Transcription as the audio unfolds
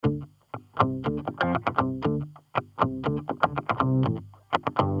Yay!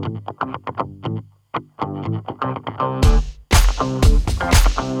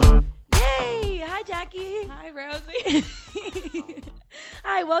 Hi, Jackie. Hi, Rosie.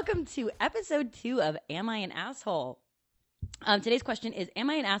 Hi, welcome to episode 2 of Am I an Asshole? Today's question is, am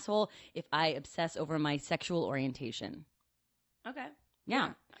I an asshole if I obsess over my sexual orientation? Okay.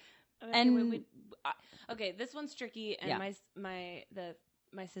 Yeah. And okay, this one's tricky, and Yeah.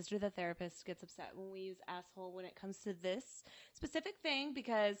 my sister, the therapist, gets upset when we use asshole when it comes to this specific thing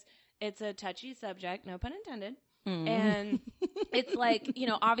because it's a touchy subject, no pun intended. And it's like,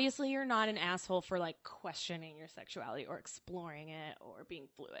 obviously you're not an asshole for like questioning your sexuality or exploring it or being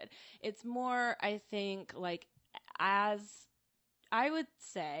fluid. It's more, I think, like, as I would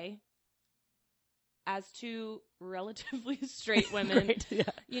say, as two relatively straight women, Great,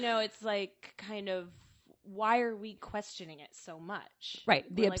 yeah. It's like kind of, why are we questioning it so much? Right.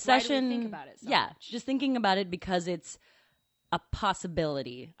 The We're obsession. Like, why do we think about it so much? Just thinking about it because it's a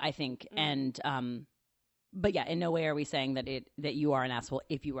possibility, I think. And, but yeah, in no way are we saying that you are an asshole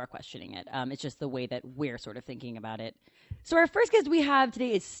if you are questioning it. It's just the way that we're sort of thinking about it. So our first guest we have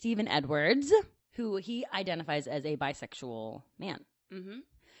today is Stephen Edwards, who he identifies as a bisexual man. Mm-hmm.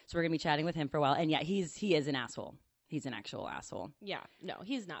 So we're going to be chatting with him for a while. And yeah, he is an asshole. He's an actual asshole. Yeah. No,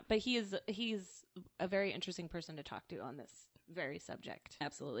 he's not. But he's a very interesting person to talk to on this very subject.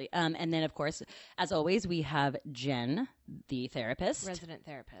 Absolutely. And then, of course, as always, we have Jen, the therapist. Resident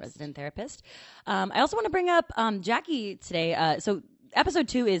therapist. I also want to bring up Jackie today. So episode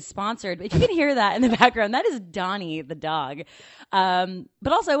 2 is sponsored. If you can hear that in the background, that is Donnie, the dog.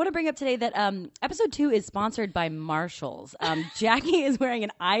 But also, I want to bring up today that episode 2 is sponsored by Marshalls. Jackie is wearing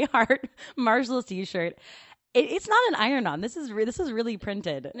an I Heart Marshalls t-shirt. It's not an iron-on. This is really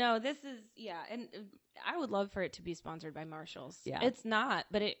printed. No, this is, and I would love for it to be sponsored by Marshalls. Yeah. It's not,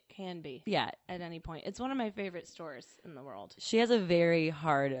 but it can be. Yeah. At any point. It's one of my favorite stores in the world. She has a very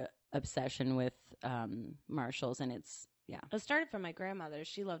hard obsession with Marshalls, and it's, yeah. It started from my grandmother.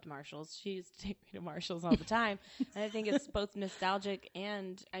 She loved Marshalls. She used to take me to Marshalls all the time. And I think it's both nostalgic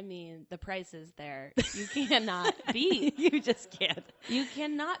and, the prices there. You cannot beat. You just can't. You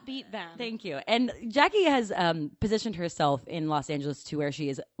cannot beat them. Thank you. And Jackie has positioned herself in Los Angeles to where she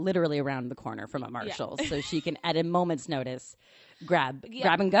is literally around the corner from a Marshalls. Yeah. So she can, at a moment's notice, grab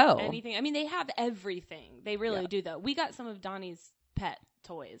and go. Anything. They have everything. They really do, though. We got some of Donnie's pet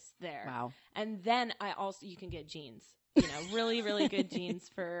toys there. Wow. And then you can get jeans. Really, really good jeans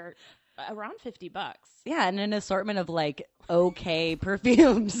for around $50. Yeah, and an assortment of like okay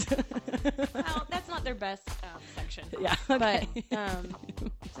perfumes. Well, that's not their best section. Yeah, okay. But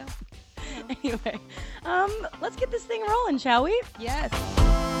anyway, let's get this thing rolling, shall we? Yes.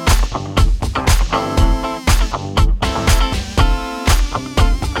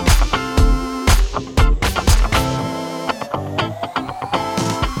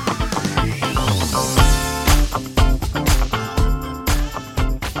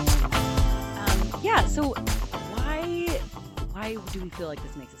 So why do we feel like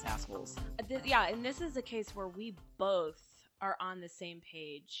this makes us assholes? And this is a case where we both are on the same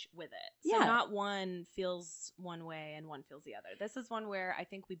page with it. So not one feels one way and one feels the other. This is one where I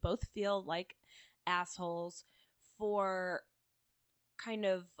think we both feel like assholes for kind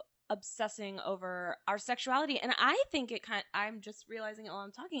of obsessing over our sexuality. And I think I'm just realizing it while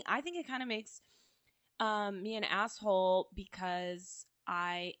I'm talking, I think it kind of makes me an asshole because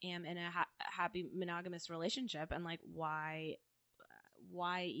I am in a happy monogamous relationship, and like, why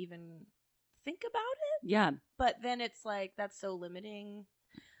even think about it? Yeah. But then it's like, that's so limiting.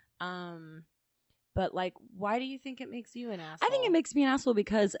 But like, why do you think it makes you an asshole? I think it makes me an asshole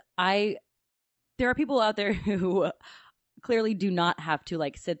because there are people out there who clearly do not have to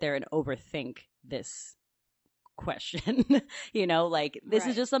like sit there and overthink this question. Like this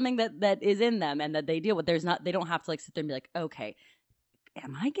is just something that is in them and that they deal with. They don't have to like sit there and be like, okay,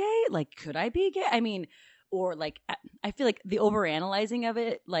 am I gay? Like, could I be gay? Or like, I feel like the overanalyzing of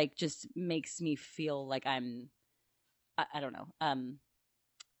it, like, just makes me feel like I don't know.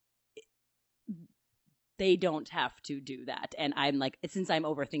 They don't have to do that. And I'm like, since I'm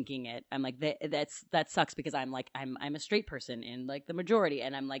overthinking it, I'm like, that sucks because I'm like, I'm a straight person in like the majority.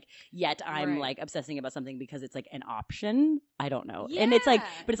 And I'm like, yet I'm like obsessing about something because it's like an option. I don't know. Yeah. And it's like,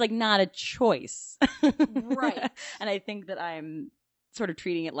 but it's like not a choice. Right. And I think that I'm sort of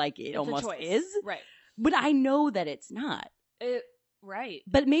treating it like it's almost is. Right. But I know that it's not. Right.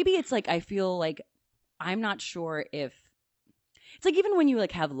 But maybe it's like, I feel like I'm not sure if it's like, even when you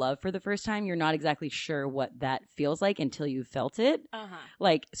like have love for the first time, you're not exactly sure what that feels like until you felt it. Uh-huh.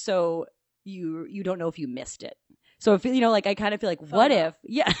 Like, so you don't know if you missed it. So if, you know, like I kind of feel like, what if,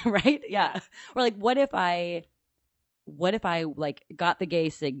 right? Yeah. Or like, what if I like got the gay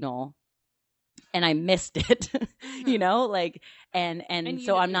signal and I missed it, you know, like, and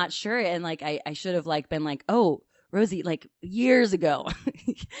so I'm not sure. And like, I should have like been like, oh, Rosie, like years ago,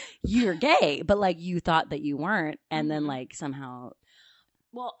 you're gay, but like you thought that you weren't. And then like somehow.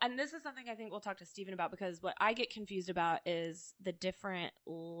 Well, and this is something I think we'll talk to Stephen about, because what I get confused about is the different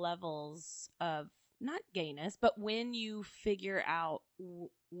levels of not gayness, but when you figure out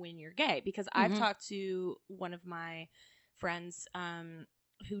when you're gay. Because I've talked to one of my friends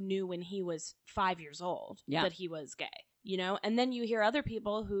who knew when he was 5 years old that he was gay, you know? And then you hear other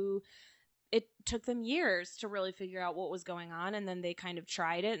people who it took them years to really figure out what was going on, and then they kind of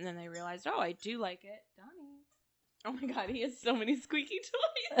tried it, and then they realized, oh, I do like it. Donnie. Oh my God, he has so many squeaky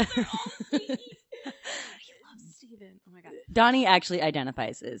toys. They're all squeaky. He loves Steven. Oh my God. Donnie actually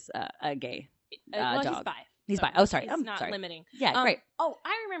identifies as a gay well, dog. he's bi. He's bi. Oh, sorry. I'm not sorry. limiting. Yeah, great. Oh,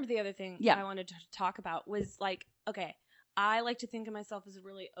 I remember the other thing I wanted to talk about was like, okay, I like to think of myself as a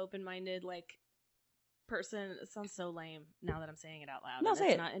really open-minded, like, person. It sounds so lame now that I'm saying it out loud. No, say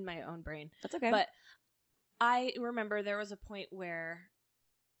it's it. not in my own brain. That's okay. But I remember there was a point where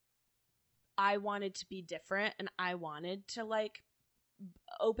I wanted to be different, and I wanted to like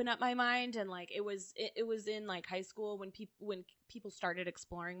open up my mind, and like it was in like high school when people started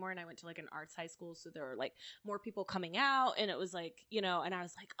exploring more, and I went to like an arts high school, so there were like more people coming out, and it was like, you know, and I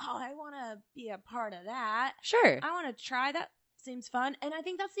was like, oh, I want to be a part of that. Sure. I want to try that. Seems fun. And I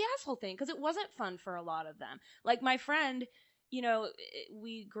think that's the asshole thing, because it wasn't fun for a lot of them. Like my friend, you know,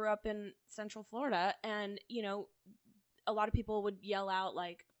 we grew up in Central Florida, and, you know, a lot of people would yell out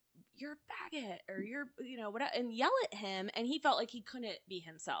like, you're a faggot, or you're, you know, whatever, and yell at him, and he felt like he couldn't be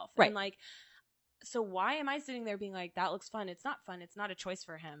himself. Right. And like, so why am I sitting there being like, that looks fun? It's not fun. It's not a choice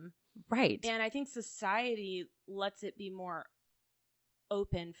for him. Right. And I think society lets it be more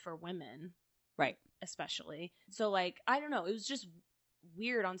open for women. Right. Especially. So like, I don't know. It was just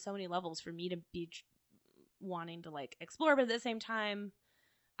weird on so many levels for me to be wanting to like explore, but at the same time,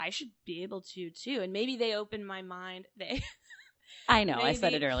 I should be able to too. And maybe they opened my mind. I know. Maybe. I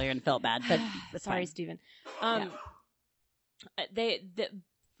said it earlier and felt bad, but sorry, Stephen. The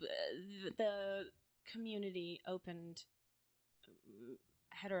community opened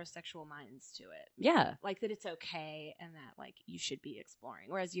heterosexual minds to it. Yeah. Like that it's okay, and that like you should be exploring.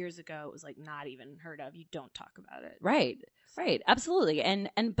 Whereas years ago it was like not even heard of. You don't talk about it. Right. Right. Absolutely. And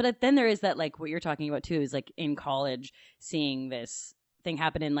but then there is that like what you're talking about too is like in college seeing this thing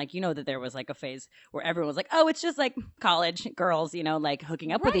happen, and like, you know, that there was like a phase where everyone was like, oh, it's just like college girls, you know, like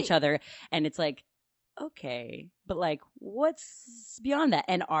hooking up with each other, and it's like, okay, but like what's beyond that?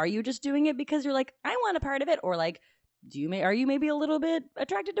 And are you just doing it because you're like, I want a part of it, or like are you maybe a little bit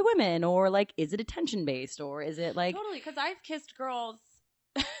attracted to women, or like is it attention based, or is it like totally? Because I've kissed girls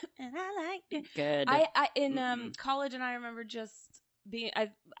and I liked it. Good. I in college, and I remember just being I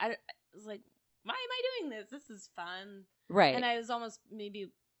was like, why am I doing this? This is fun, right? And I was almost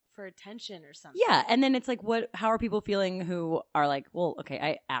maybe for attention or something. Yeah, and then it's like, how are people feeling who are like, well, okay,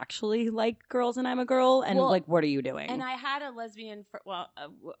 I actually like girls and I'm a girl, and like, what are you doing? And I had a lesbian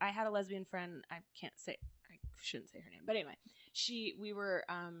I had a lesbian friend. I shouldn't say her name, but anyway, we were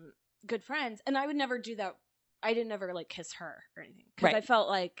good friends, and I would never do that. I didn't ever like kiss her or anything, because I felt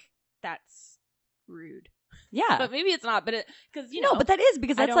like that's rude. Yeah, but maybe it's not. But because you know, but that is,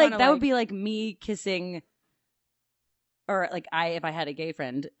 because that's like that would be like me kissing, or like if I had a gay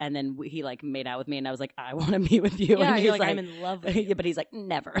friend and then he like made out with me and I was like, I want to be with you. Yeah, and he's like I'm in love with you. But he's like,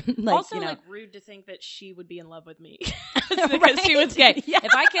 never. Like, also, you know. like rude to think that she would be in love with me because she was gay. Yeah.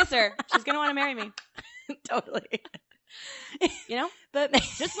 If I kiss her, she's gonna want to marry me. Totally. You know, but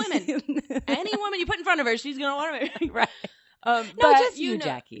just women. Any woman you put in front of her, she's gonna want to marry me. Right. No, but just you,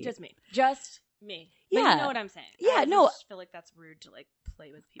 Jackie. Just me. Just me. Yeah. But you know what I'm saying. Yeah. I just feel like that's rude to like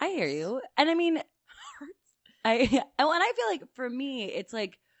play with people. I hear you, and I mean, and I feel like for me, it's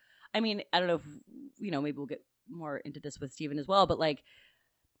like, I mean, I don't know if, you know, maybe we'll get more into this with Stephen as well, but like,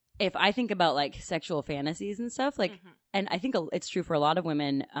 if I think about like sexual fantasies and stuff, like, and I think it's true for a lot of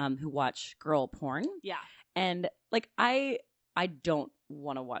women who watch girl porn. Yeah. And like, I don't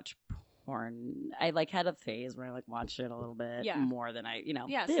want to watch porn. I like had a phase where I like watched it a little bit more than I, you know,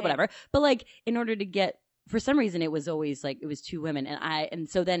 whatever. But like, in order to get, for some reason, it was always like, it was two women. And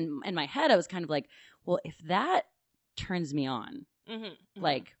so then in my head, I was kind of like, well, if that turns me on,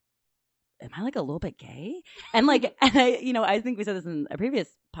 like, am I like a little bit gay? And like, and I, you know, I think we said this in a previous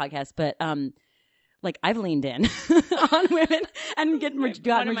podcast, but like I've leaned in on women and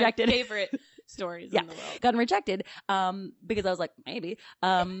gotten rejected. My favorite stories in the world. Gotten rejected because I was like, maybe.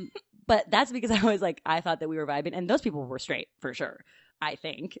 But But that's because I was like, I thought that we were vibing, and those people were straight for sure. I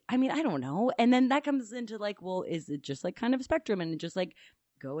think. I mean, I don't know. And then that comes into like, well, is it just like kind of a spectrum and just like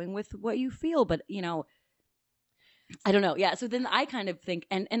going with what you feel? But you know, I don't know. Yeah. So then I kind of think,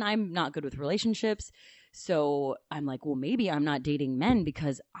 and I'm not good with relationships. So I'm like, well, maybe I'm not dating men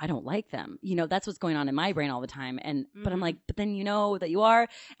because I don't like them. You know, that's what's going on in my brain all the time. And, but I'm like, but then you know that you are.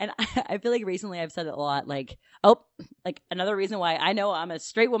 And I feel like recently I've said it a lot, like, oh, like another reason why I know I'm a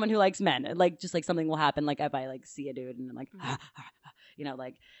straight woman who likes men. Like, just like something will happen. Like if I like see a dude and I'm like, you know,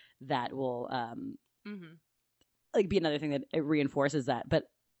 like that will, like be another thing that it reinforces that. But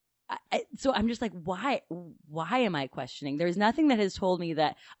so I'm just like, why am I questioning? There's nothing that has told me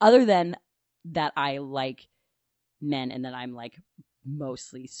that other than that I like men and that I'm like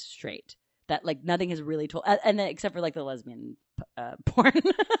mostly straight. That like nothing has really told, and then except for like the lesbian porn.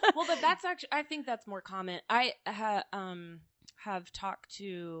 Well, but that's actually, I think that's more common. I have talked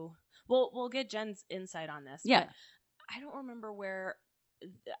to, we'll get Jen's insight on this. Yeah. I don't remember where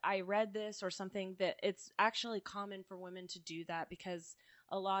I read this or something, that it's actually common for women to do that because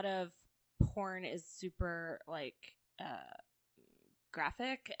a lot of porn is super like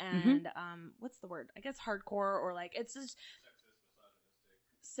graphic and what's the word? I guess hardcore, or like it's just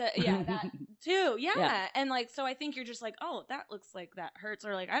yeah, that too. Yeah. And like, so I think you're just like, oh, that looks like that hurts,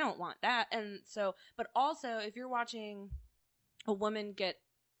 or like I don't want that. And so, but also if you're watching a woman get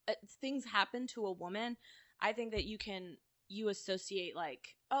things happen to a woman, I think that you associate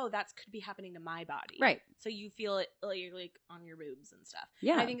like, oh, that could be happening to my body. Right. So you feel it like on your boobs and stuff.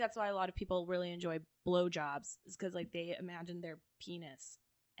 Yeah. And I think that's why a lot of people really enjoy blowjobs, is because like they imagine their penis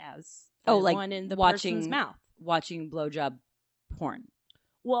as like one in the watching person's mouth. Watching blowjob porn.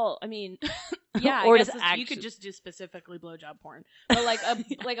 Well, I mean, yeah, or I guess just you could just do specifically blowjob porn, but like a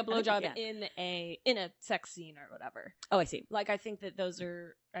like a blowjob in a sex scene or whatever. Oh, I see. Like I think that those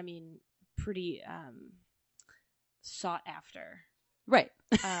are, I mean, pretty sought after. Right.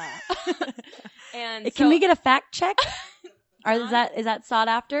 And can we get a fact check? Or is that sought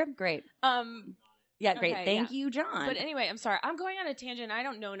after? Great. Yeah, great. Okay, Thank you, John. But anyway, I'm sorry. I'm going on a tangent. I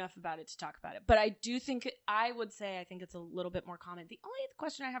don't know enough about it to talk about it. But I do think, I would say, I think it's a little bit more common. The only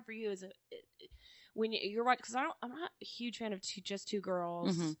question I have for you is when you're watching, because I'm not a huge fan of just two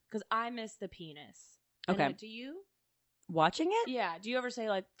girls, because I miss the penis. Okay. And do you? Watching it? Yeah. Do you ever say,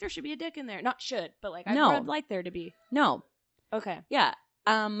 like, there should be a dick in there? Not should, but like, No. I'd like there to be. No. Okay. Yeah.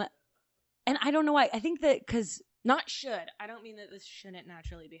 And I don't know why. I think that because... Not should. I don't mean that this shouldn't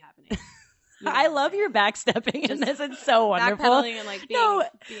naturally be happening. I love your backstepping in this. It's so wonderful. Backpedaling and like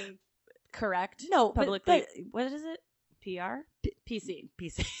being correct. No, publicly. but what is it? PR? PC.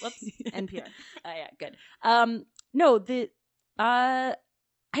 Whoops. NPR. Yeah, good. No, I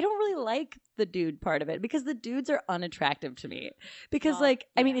don't really like the dude part of it because the dudes are unattractive to me. Because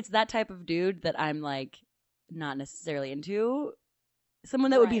I mean, it's that type of dude that I'm like not necessarily into. Someone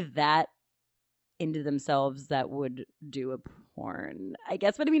that would be that into themselves that would do a porn, I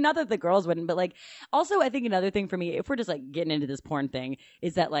guess. But I mean, not that the girls wouldn't, but like, also I think another thing for me, if we're just like getting into this porn thing,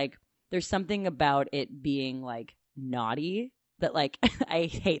 is that like there's something about it being like naughty that like I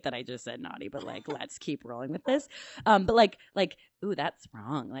hate that I just said naughty, but like let's keep rolling with this. But like ooh, that's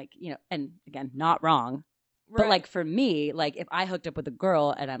wrong. Like, you know, and again, not wrong. Right. But like for me, like if I hooked up with a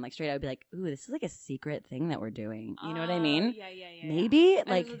girl and I'm like straight, I would be like, ooh, this is like a secret thing that we're doing. You know what I mean? Yeah. Maybe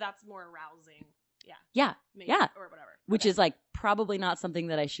like that's more arousing. Yeah. Maybe, yeah. Or whatever. Which is like probably not something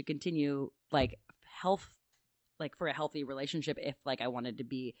that I should continue like for a healthy relationship if like I wanted to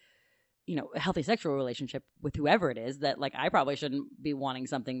be, you know, a healthy sexual relationship with whoever it is, that like I probably shouldn't be wanting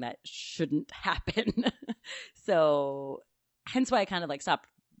something that shouldn't happen. So hence why I kind of like stopped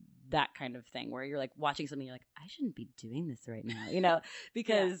that kind of thing where you're like watching something, you're like, I shouldn't be doing this right now, you know,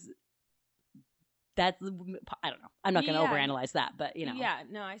 because that's, I don't know. I'm not going to overanalyze that, but you know,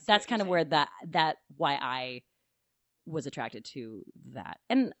 I see that's kind of where that why I was attracted to that.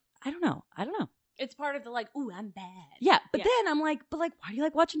 And I don't know. It's part of the like, ooh, I'm bad. Yeah. But then I'm like, but like, why do you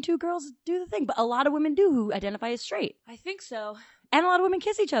like watching two girls do the thing? But a lot of women do who identify as straight. I think so. And a lot of women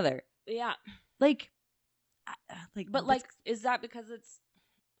kiss each other. Yeah. But like, is that because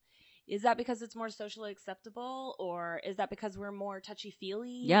it's more socially acceptable, or is that because we're more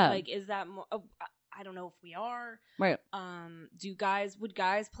touchy-feely? Yeah. Like, is that more... I don't know if we are. Right. Would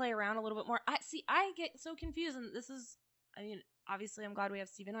guys play around a little bit more? I get so confused, and this is, I mean, obviously I'm glad we have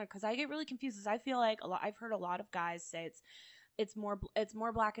Steven on, because I get really confused, because I feel like I've heard a lot of guys say it's more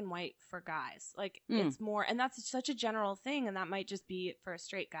black and white for guys. Like, it's more, and that's such a general thing, and that might just be for a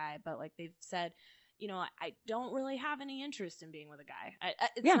straight guy, but like they've said, you know, I don't really have any interest in being with a guy.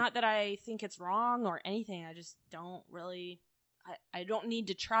 It's not that I think it's wrong or anything. I just don't really, I don't need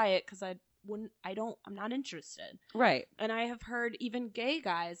to try it because I'm not interested. Right. And I have heard even gay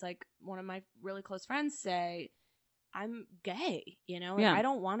guys, like one of my really close friends, say, I'm gay, and I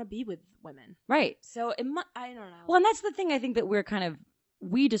don't want to be with women. Right. So I don't know. Well, and that's the thing I think that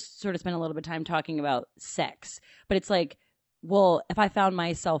we just sort of spent a little bit of time talking about sex, but it's like, well, if I found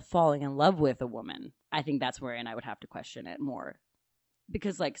myself falling in love with a woman, I think that's wherein I would have to question it more,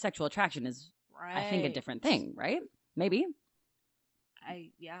 because like sexual attraction is, I think, a different thing, right? Maybe.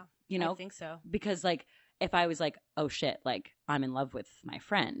 I think so. Because like, if I was like, oh shit, like I'm in love with my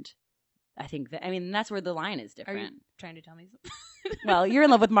friend, I think that's where the line is different. Are you trying to tell me something? Well, you're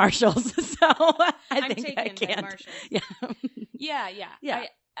in love with Marshalls, so I'm think taken I can't. by Marshalls. Yeah.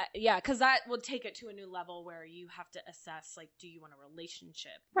 Yeah. Because that will take it to a new level where you have to assess, like, do you want a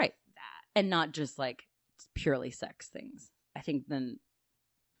relationship right with that? And not just like purely sex things. I think then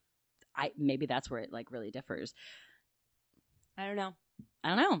maybe that's where it like really differs. I don't know.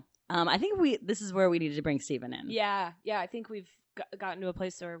 I think this is where we needed to bring Steven in. Yeah. I think we've gotten to a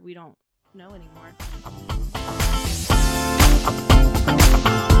place where we don't know anymore.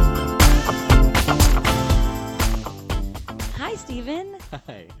 Hi, Steven.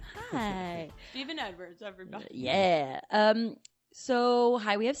 Hi. Steven Edwards, everybody. Yeah. So,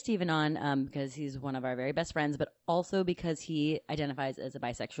 we have Steven on because he's one of our very best friends, but also because he identifies as a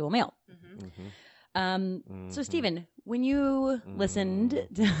bisexual male. Mm-hmm. So, Steven, when you listened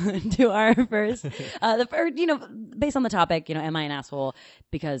to our first, based on the topic, am I an asshole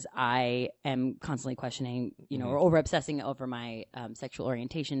because I am constantly questioning, or over obsessing over my sexual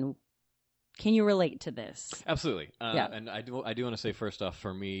orientation? Can you relate to this? Absolutely. And I do want to say, first off,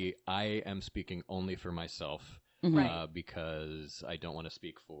 for me, I am speaking only for myself. Mm-hmm. Because I don't want to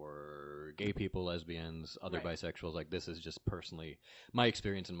speak for gay people, lesbians, other bisexuals. Like, this is just personally my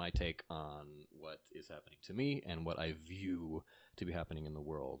experience and my take on what is happening to me and what I view to be happening in the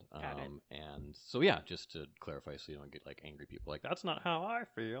world. And so, just to clarify, so you don't get like angry people like, that's not how I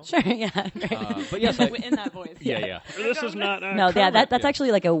feel. Sure, yeah. But yes, in that voice. Yeah. This is not. No, that's actually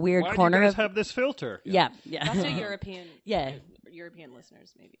like a weird corner. Why do you guys have this filter? Yeah. That's a European. Yeah. European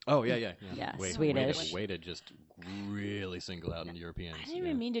listeners, maybe. Oh, yeah. Swedish. Way to just really single out in Europeans. I didn't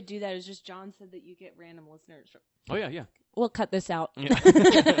even mean to do that. It was just John said that you get random listeners. Oh, yeah. We'll cut this out. Okay,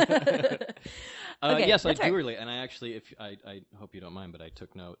 yes, I do relate. And I actually, I hope you don't mind, but I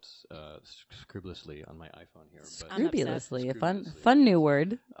took notes scrupulously on my iPhone here. Scrupulously, a fun new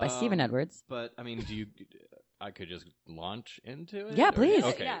word by Steven Edwards. But, I mean, I could just launch into it? Yeah, please.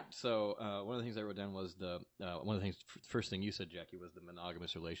 Okay. Yeah. So one of the things I wrote down was one of the things, first thing you said, Jackie, was the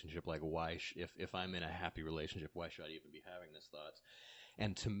monogamous relationship. Like, why, if I'm in a happy relationship, why should I even be having this thoughts?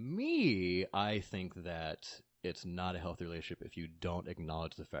 And to me, I think that it's not a healthy relationship if you don't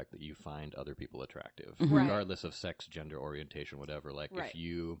acknowledge the fact that you find other people attractive, regardless of sex, gender, orientation, whatever. Like,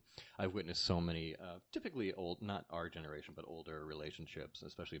 I've witnessed so many, typically old, not our generation, but older relationships,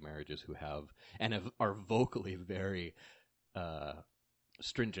 especially marriages, who are vocally very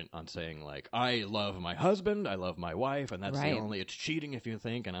stringent on saying, like, I love my husband, I love my wife, and that's the only, it's cheating if you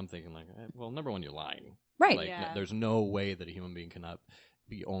think. And I'm thinking, like, well, number one, you're lying. Right. Like, there's no way that a human being cannot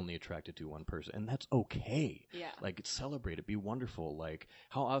be only attracted to one person, and that's okay. Yeah. Like, celebrate it, be wonderful. Like,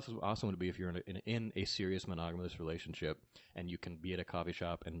 how awesome would it be if you're in a serious monogamous relationship and you can be at a coffee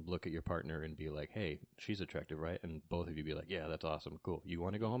shop and look at your partner and be like, hey, she's attractive, right? And both of you be like, yeah, that's awesome, cool. You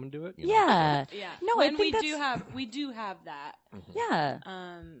want to go home and do it? Yeah. No, I think we do have that. Mm-hmm. Yeah.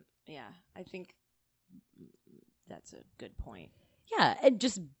 Yeah, I think that's a good point. Yeah, and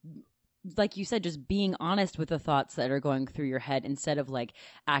just like you said, just being honest with the thoughts that are going through your head instead of like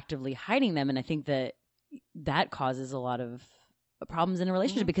actively hiding them. And I think that causes a lot of problems in a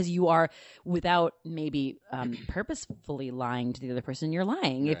relationship because you are, without maybe purposefully lying to the other person, you're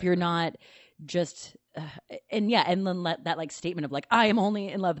lying. If you're not just, and then let that like statement of like, I am only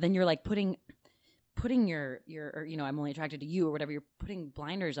in love, then you're like putting your or, I'm only attracted to you or whatever, you're putting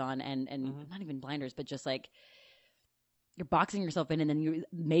blinders on and not even blinders, but just like, you're boxing yourself in, and then you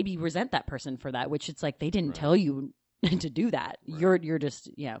maybe resent that person for that, which it's like they didn't tell you to do that. Right. You're just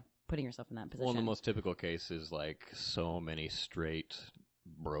putting yourself in that position. Well, the most typical case is like so many straight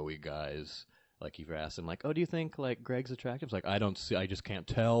bro-y guys. Like, you've asked them, like, oh, do you think, like, Greg's attractive? It's like, I don't see, I just can't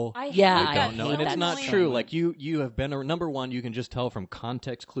tell. I don't know. And it's not true. Like, you have been, number one, you can just tell from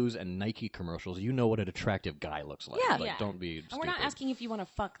context clues and Nike commercials. You know what an attractive guy looks like. Yeah. Like, don't be stupid. And we're not asking if you want to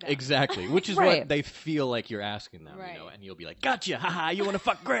fuck them. Exactly. Which is what they feel like you're asking them, and you'll be like, gotcha, haha, you want to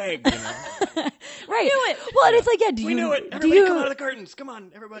fuck Greg, Right. Knew it. Well, and it's like, we knew it. Everybody come out of the curtains. Come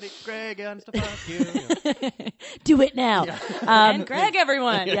on, everybody. Greg wants to fuck you. Do it now. And Greg,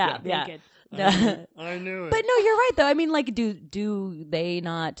 everyone. Yeah. I knew it. But no, you're right though. I mean, like, do they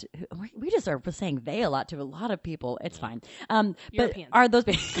not? We just are saying they a lot to a lot of people. It's fine. But Europeans. are those?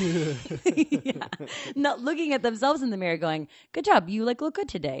 Yeah. Not looking at themselves in the mirror, going, "Good job, you like look good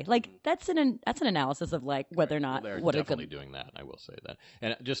today." Like that's an analysis of like whether or not They're what definitely a good. doing that. I will say that,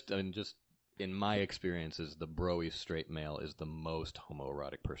 and just in my experiences, the broy straight male is the most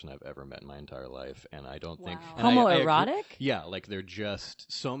homoerotic person I've ever met in my entire life, and I don't think Wow. and I agree- Homoerotic? yeah, like they're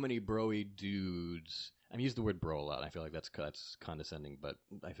just so many broy dudes. I use the word bro a lot. I feel like that's condescending, but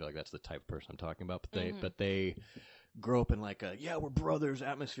I feel like that's the type of person I'm talking about. But they grow up in like a we're brothers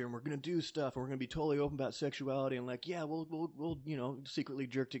atmosphere, and we're gonna do stuff, and we're gonna be totally open about sexuality, and like we'll secretly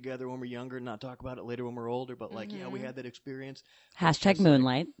jerk together when we're younger, and not talk about it later when we're older. But like we had that experience. Hashtag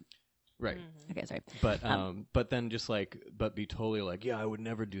Moonlight. Right. Okay, sorry. But then just like, but be totally like, I would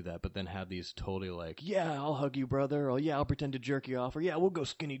never do that. But then have these totally like, I'll hug you, brother. Or I'll pretend to jerk you off. Or we'll go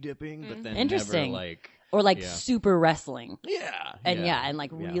skinny dipping. But then Interesting. never like, Or like super wrestling. And like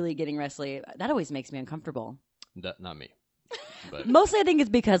really getting wrestly. That always makes me uncomfortable. Not me. But Mostly I think it's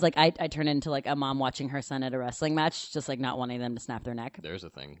because like I turn into like a mom watching her son at a wrestling match, just like not wanting them to snap their neck. there's a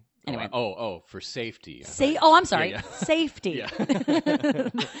thing. Anyway. For safety. I'm sorry. Yeah. Safety. Yeah.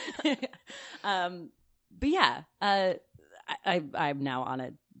 But yeah, I'm now on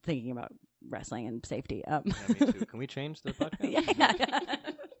it thinking about wrestling and safety. Yeah, me too. Can we change the podcast? Yeah.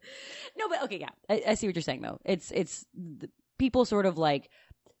 No, but okay, yeah. I see what you're saying though. It's the people sort of like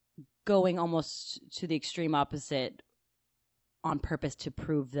going almost to the extreme opposite on purpose to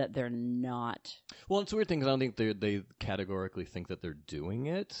prove that they're not. Well, it's a weird thing because I don't think they categorically think that they're doing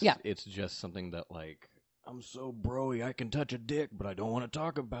it. Yeah. It's just something that like, I'm so broy, I can touch a dick, but I don't want to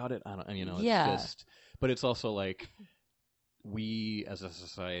talk about it. I don't, it's just, but it's also like, we as a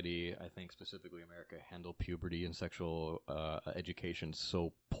society, I think specifically America, handle puberty and sexual education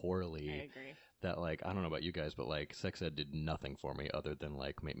so poorly. I agree. That like, I don't know about you guys, but like sex ed did nothing for me other than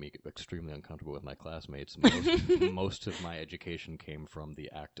like make me extremely uncomfortable with my classmates. Most of my education came from the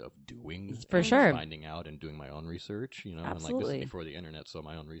act of doing, For and sure. finding out and doing my own research. And like this Absolutely. is before the internet, so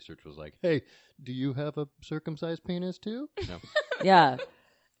my own research was like, hey, do you have a circumcised penis too? No. Yeah.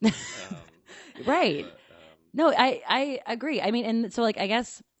 Right. But, No, I agree. I mean, and so like I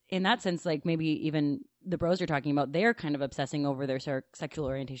guess in that sense, like maybe even the bros you're talking about, they're kind of obsessing over their sexual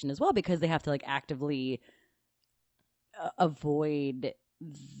orientation as well because they have to like actively avoid,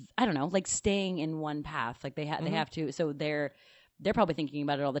 I don't know, like staying in one path. Like they have to. So they're probably thinking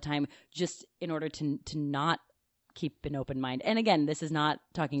about it all the time, just in order to not keep an open mind. And again, this is not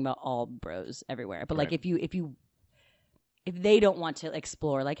talking about all bros everywhere, but like if they don't want to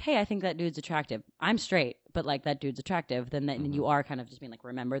explore, like, hey, I think that dude's attractive. I'm straight, but like that dude's attractive. Then you are kind of just being like,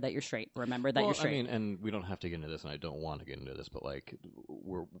 remember that you're straight. Remember that you're straight. I mean, and we don't have to get into this, and I don't want to get into this, but like,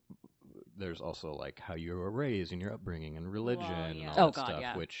 there's also like how you were raised and your upbringing and religion and all that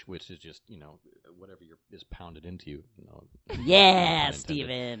stuff, which is just whatever is pounded into you. Yeah,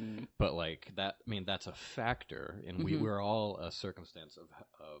 Steven. But like that, I mean, that's a factor, and we're all a circumstance of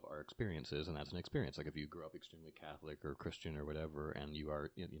our experiences, and that's an experience. Like if you grew up extremely Catholic or Christian or whatever, and you are,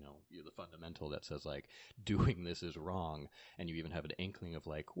 you're the fundamental that says like doing this is wrong, and you even have an inkling of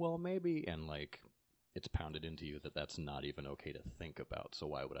like, well, maybe, and like it's pounded into you that that's not even okay to think about. So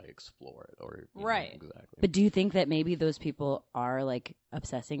why would I explore it? Or right, exactly. But do you think that maybe those people are like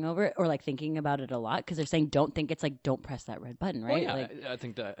obsessing over it or like thinking about it a lot because they're saying don't think it's like don't press that red button, right? Well, yeah, like, I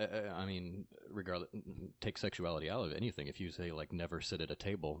think that I mean, regardless, take sexuality out of anything. If you say like never sit at a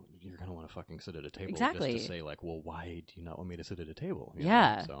table, you're gonna want to fucking sit at a table. Exactly. Just to say like, well, why do you not want me to sit at a table?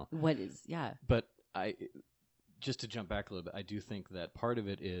 Yeah. So what is But just to jump back a little bit, I do think that part of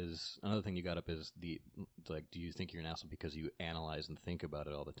it is another thing you got up is do you think you're an asshole because you analyze and think about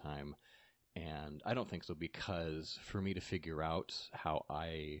it all the time? And I don't think so, because for me to figure out how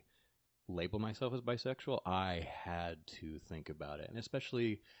I label myself as bisexual, I had to think about it, and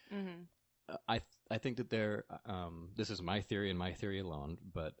especially I think that this is my theory and my theory alone,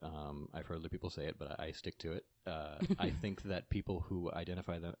 but I've heard other people say it, but I stick to it. I think that people who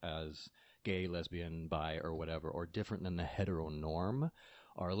identify them as gay, lesbian, bi, or whatever, or different than the hetero norm,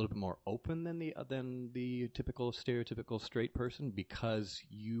 are a little bit more open than the typical stereotypical straight person, because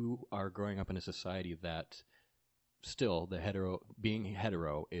you are growing up in a society that still being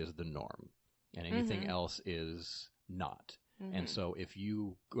hetero is the norm, and anything else is not. And so if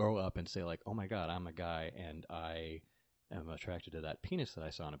you grow up and say like, oh my God, I'm a guy and I am attracted to that penis that I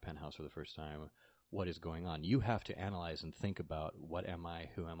saw in a penthouse for the first time, what is going on? You have to analyze and think about what am I,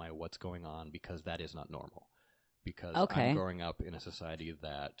 who am I, what's going on, because that is not normal. Because I'm growing up in a society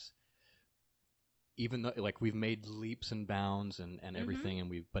that even though like we've made leaps and bounds and everything,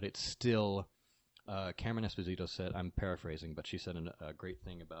 and but it's still. Cameron Esposito said, I'm paraphrasing, but she said a great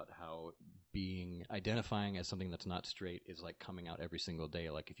thing about how identifying as something that's not straight is like coming out every single day.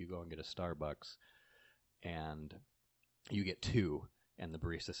 Like if you go and get a Starbucks and you get 2 and the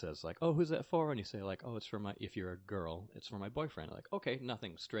barista says like, oh, who's that for? And you say like, oh, it's for if you're a girl, it's for my boyfriend. Like, okay,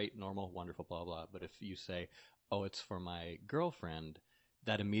 nothing, straight, normal, wonderful, blah, blah. But if you say, oh, it's for my girlfriend,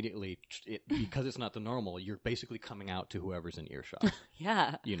 that immediately, because it's not the normal, you're basically coming out to whoever's in earshot.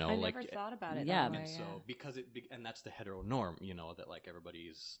 Yeah. I never thought about it yeah. that way. And so, and that's the hetero norm, that like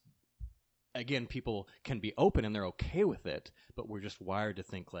everybody's, again, people can be open and they're okay with it, but we're just wired to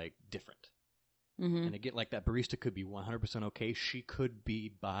think like different. Mm-hmm. And again, like that barista could be 100% okay. She could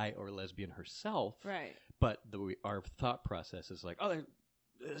be bi or lesbian herself. Right. But our thought process is like, oh,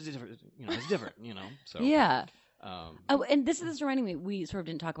 it's different, it's different, so. Yeah. And this is reminding me, we sort of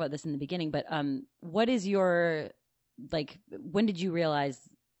didn't talk about this in the beginning, but what is your, like, when did you realize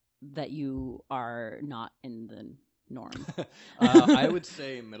that you are not in the norm? I would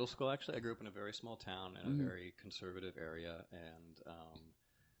say middle school, actually. I grew up in a very small town in a very conservative area, and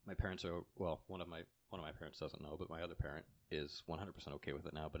my parents are, well, one of my parents doesn't know, but my other parent is 100% okay with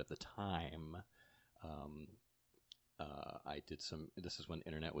it now, but at the time, I did this is when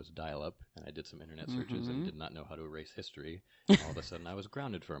internet was dial-up, and I did some internet searches and did not know how to erase history. And all of a sudden I was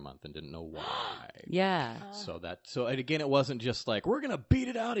grounded for a month and didn't know why. Yeah. So again, it wasn't just like, we're going to beat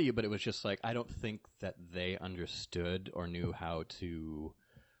it out of you, but it was just like, I don't think that they understood or knew how to,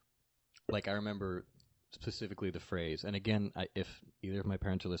 like, I remember specifically the phrase, and again, if either of my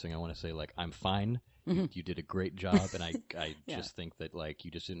parents are listening, I want to say, like, I'm fine. You did a great job, and I just think that, like,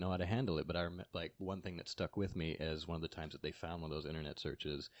 you just didn't know how to handle it. But I remember, like, one thing that stuck with me is one of the times that they found one of those internet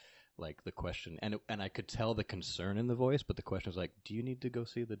searches, like, the question, and I could tell the concern in the voice, but the question was like, do you need to go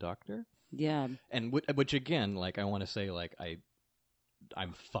see the doctor? Yeah. And which again, like, I want to say, like,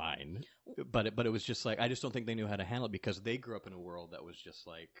 I'm fine, but it was just like, I just don't think they knew how to handle it, because they grew up in a world that was just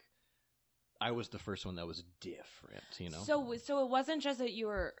like, I was the first one that was different, So it wasn't just that you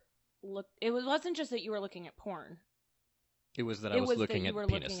were looking at porn. It was that I was looking at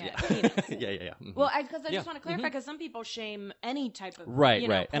penis. Looking at penis. Yeah. Mm-hmm. Well, because I just want to clarify, because some people shame any type of right.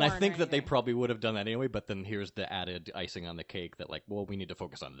 Porn And I think that they anything. probably would have done that anyway. But then here's the added icing on the cake that, like, well, we need to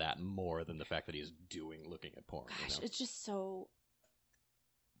focus on that more than the fact that he's looking at porn. Gosh, it's just so.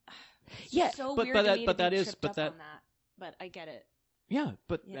 Yeah, so but weird that to me but to that be is tripped but up that on that. But I get it. yeah,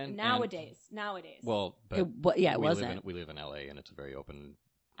 but Yeah, and nowadays. Well, but it wasn't. We live in LA, and it's a very open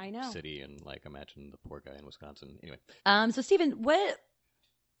I know. city, and like imagine the poor guy in Wisconsin. Anyway, So Stephen,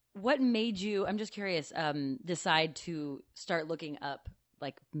 what made you? I'm just curious. Decide to start looking up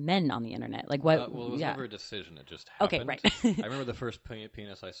like men on the internet. Like what? Well, it was yeah. never a decision. It just happened. Okay, right. I remember the first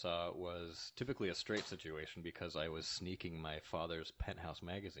penis I saw was typically a straight situation, because I was sneaking my father's Penthouse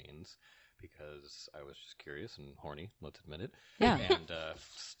magazines, because I was just curious and horny, let's admit it. Yeah. And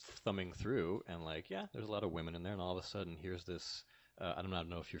thumbing through, and like, yeah, there's a lot of women in there, and all of a sudden, here's this. I don't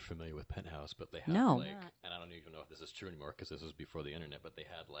know if you're familiar with Penthouse, but they have No. and I don't even know if this is true anymore, because this was before the internet, but they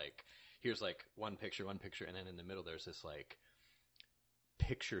had like, here's like one picture, and then in the middle there's this like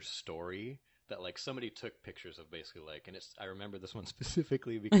picture story that like somebody took pictures of, basically, like, and I remember this one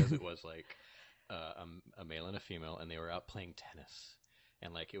specifically because it was like a male and a female, and they were out playing tennis.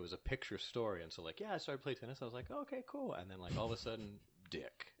 And, like, it was a picture story. And so, like, yeah, I started playing tennis. I was like, oh, okay, cool. And then, like, all of a sudden,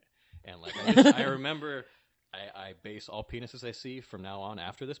 dick. And, like, I remember I base all penises I see from now on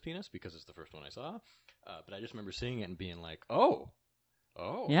after this penis, because it's the first one I saw. But I just remember seeing it and being like, oh,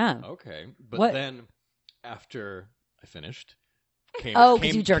 yeah, okay. But what? Then, after I finished,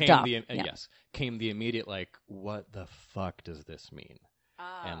 because you jerked off. Yes. Came the immediate, like, what the fuck does this mean?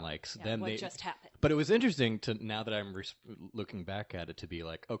 And like then what they just happened. But it was interesting to, now that I'm looking back at it, to be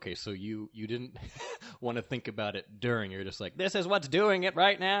like, okay, so you didn't want to think about it during. You're just like, this is what's doing it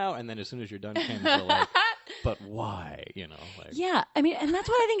right now, and then as soon as you're done, came the like, but why? Like, yeah, I mean, and that's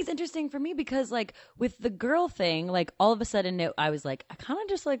what I think is interesting for me, because like with the girl thing, like all of a sudden I was like, I kind of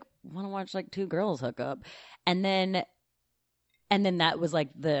just like want to watch like two girls hook up, and then that was like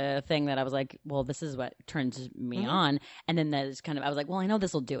the thing that I was like, well, this is what turns me on. And then that is kind of, I was like, well, I know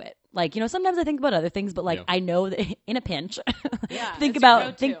this will do it. Like, sometimes I think about other things, but like, I know that in a pinch, think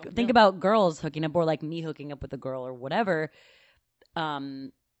about girls hooking up, or like me hooking up with a girl or whatever.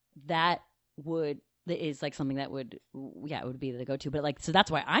 That is like something that would be the go-to. But like, so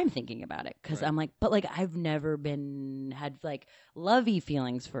that's why I'm thinking about it. 'Cause I'm like, but like, I've never had like lovey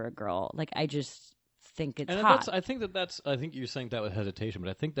feelings for a girl. Like, I just think it's hot. I think you're saying that with hesitation, but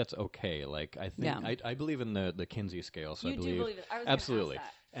I think that's okay. Like, I think I believe in the Kinsey scale. So You I believe, do believe it. I was absolutely. Ask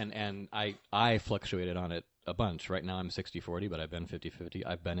And I fluctuated on it a bunch. Right now I'm 60-40, but I've been 50-50.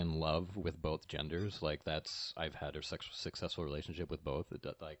 I've been in love with both genders. Like I've had a successful relationship with both. It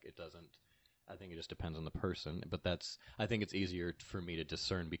doesn't. I think it just depends on the person. But I think it's easier for me to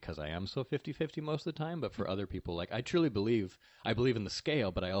discern because I am so 50-50 most of the time. But for other people, like I truly believe in the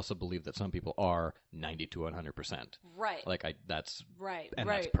scale, but I also believe that some people are 90 to 100%. Right. Like that's right. and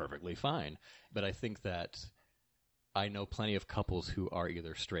that's perfectly fine. But I think that I know plenty of couples who are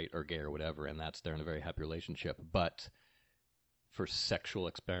either straight or gay or whatever, and they're in a very happy relationship. But for sexual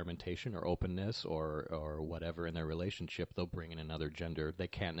experimentation or openness or whatever in their relationship, they'll bring in another gender. They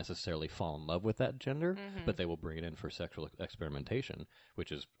can't necessarily fall in love with that gender, but they will bring it in for sexual experimentation,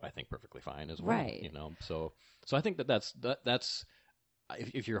 which is, I think, perfectly fine as well. Right. You know, so I think that's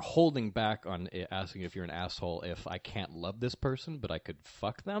if you're holding back on asking if you're an asshole, if I can't love this person but I could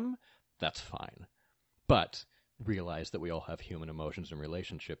fuck them, that's fine. But realize that we all have human emotions and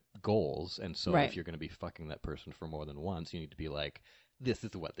relationship goals, and so if you're going to be fucking that person for more than once, you need to be like, this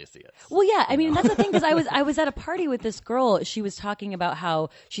is what this is. Well, yeah, I mean, that's the thing, because I was at a party with this girl. She was talking about how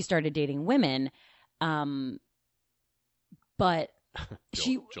she started dating women, but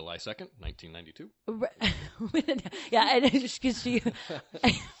July 2nd, 1992. Yeah, because she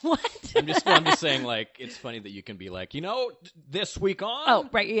what? I'm just saying, like, it's funny that you can be like, this week on. Oh,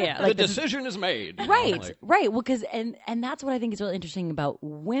 right, yeah. The decision is made. Right, right. Well, because and that's what I think is really interesting about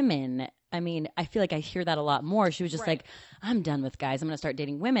women. I mean, I feel like I hear that a lot more. She was just like, I'm done with guys. I'm going to start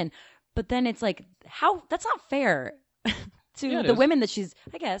dating women. But then it's like, how? That's not fair. To the women that she's,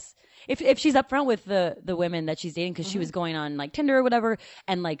 I guess, if she's upfront with the women that she's dating, because she was going on like Tinder or whatever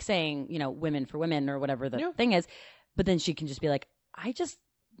and like saying, women for women or whatever the thing is, but then she can just be like, I just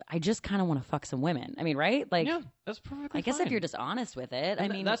kind of want to fuck some women. I mean, right? Like, yeah, that's perfectly I guess fine. if you're just honest with it,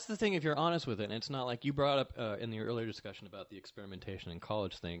 and I mean, that's the thing. If you're honest with it, and it's not like you brought up in the earlier discussion about the experimentation in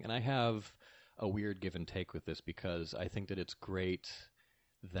college thing, and I have a weird give and take with this because I think that it's great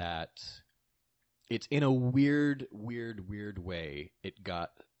that it's in a weird way. It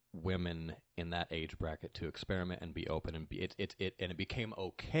got women in that age bracket to experiment and be open and it became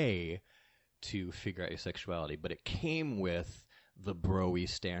okay to figure out your sexuality, but it came with the bro-y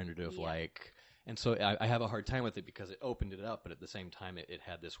standard of like, and so I have a hard time with it because it opened it up, but at the same time it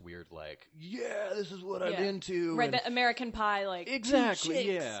had this weird like, this is what I'm into, right? The American Pie, like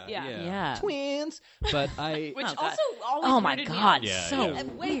exactly, yeah, twins, but I which also always oh my weirded god, me out. so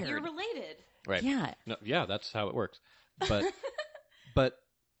And wait, weird. you're related, right? Yeah, no, that's how it works, but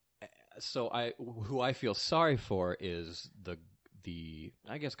so who I feel sorry for is the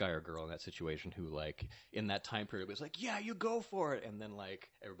I guess guy or girl in that situation who like in that time period was like, yeah, you go for it, and then like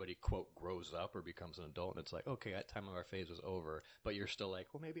everybody quote grows up or becomes an adult, and it's like, okay, that time of our phase was over, but you're still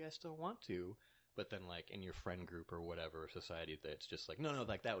like, well, maybe I still want to, but then like in your friend group or whatever society, that's just like, no,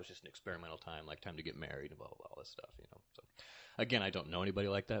 like that was just an experimental time, like time to get married and blah blah blah, all this stuff, So again, I don't know anybody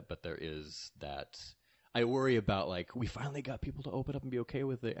like that, but there is that. I worry about like we finally got people to open up and be okay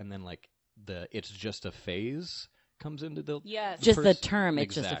with it, and then like it's just a phase comes into the just the term.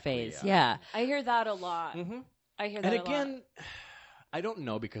 It's just a phase. Yeah, I hear that a lot. I hear that. And again, I don't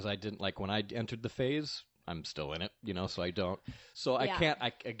know because I didn't like when I entered the phase. I'm still in it, so I don't. So I can't.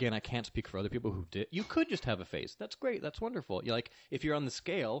 I can't speak for other people who did. You could just have a phase. That's great. That's wonderful. You like if you're on the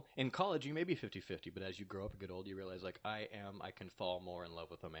scale in college, you may be 50-50, but as you grow up and get old, you realize like I can fall more in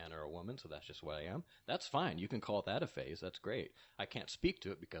love with a man or a woman. So that's just what I am. That's fine. You can call that a phase. That's great. I can't speak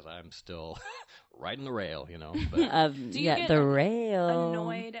to it because I'm still riding the rail, But Do you get the rail.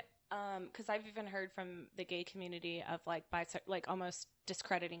 Annoyed? Because I've even heard from the gay community of like like almost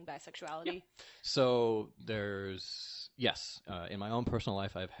discrediting bisexuality. Yeah. So there's in my own personal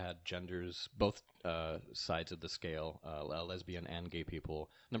life, I've had genders, both sides of the scale, lesbian and gay people.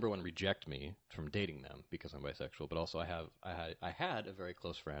 Number one, reject me from dating them because I'm bisexual, but also I had a very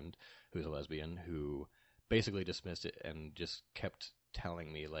close friend who's a lesbian who basically dismissed it and just kept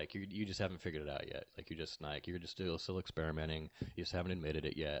telling me like you just haven't figured it out yet, like you're just still experimenting, you just haven't admitted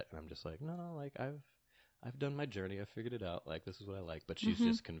it yet, and I'm just like no, like I've done my journey, I've figured it out, like this is what I like, but she's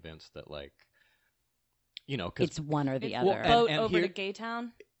just convinced that like cause it's one or the other. Boat over to Gay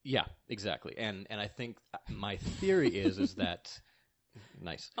Town. Yeah, exactly, and I think my theory is that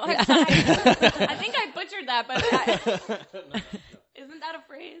nice. Oh, I think I butchered that, but isn't that a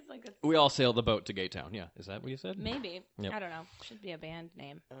phrase? Like we all sail the boat to Gay Town. Yeah, is that what you said? Maybe. Yep. I don't know. Should be a band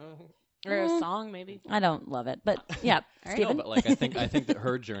name or a song, maybe. I don't love it, but yeah. No, but like I think that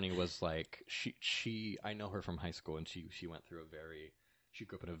her journey was like she I know her from high school, and she went through she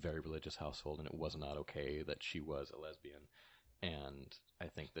grew up in a very religious household, and it was not okay that she was a lesbian, and I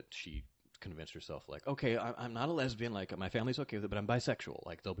think that she convinced herself, like, okay, I'm not a lesbian, like, my family's okay with it, but I'm bisexual.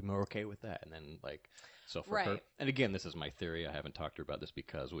 Like, they'll be more okay with that. And then, like, so for her, and again, this is my theory. I haven't talked to her about this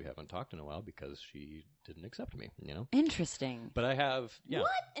because we haven't talked in a while because she didn't accept me, you know? Interesting. But I have, yeah.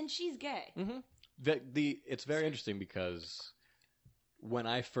 What? And she's gay. Mm-hmm. It's very interesting because when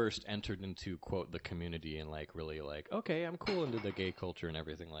I first entered into, quote, the community and, like, really, like, okay, I'm cool into the gay culture and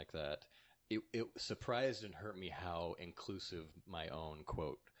everything like that, it surprised and hurt me how inclusive my own,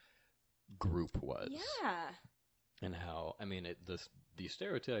 quote, group was. Yeah. And how, I mean, the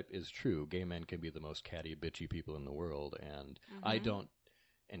stereotype is true. Gay men can be the most catty, bitchy people in the world. And I don't,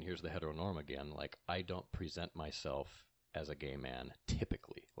 and here's the heteronorm again, like, I don't present myself as a gay man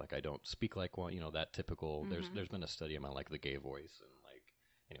typically. Like, I don't speak like one, you know, that typical, there's been a study on, like, the gay voice. And, like,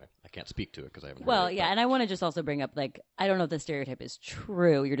 anyway, I can't speak to it because I haven't heard it, yeah, and I want to just also bring up, like, I don't know if the stereotype is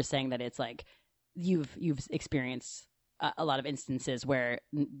true. You're just saying that it's, like, you've experienced a lot of instances where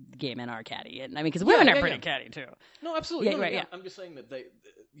gay men are catty. And I mean, because women are pretty catty, too. No, absolutely. Yeah. I'm just saying that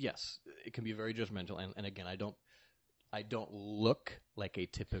yes, it can be very judgmental. And again, I don't look like a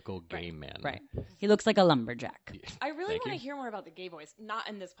typical gay man. Right. He looks like a lumberjack. I really want to hear more about the gay voice. Not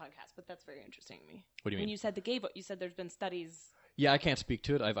in this podcast, but that's very interesting to me. What do you mean? When you said the gay voice, you said there's been studies. Yeah, I can't speak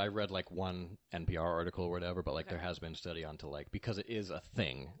to it. I read like one NPR article or whatever, but like there has been study onto like, because it is a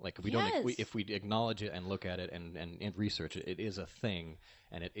thing. Like if we don't, if we acknowledge it and look at it and research it, it is a thing.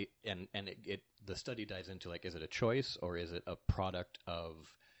 And the study dives into like, is it a choice or is it a product of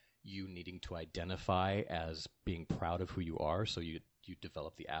you needing to identify as being proud of who you are? So you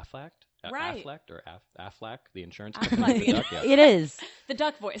develop the Aflac, Aflac, the insurance company. The duck, yeah. It is the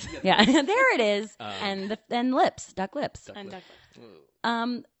duck voice. Yeah, there it is, and lips, duck lips. Duck lips.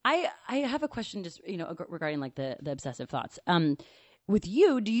 I have a question, just regarding like the obsessive thoughts. With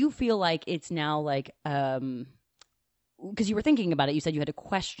you, do you feel like it's now like because you were thinking about it, you said you had to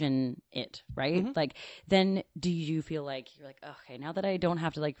question it, right? Mm-hmm. Like, then do you feel like you're like, okay, now that I don't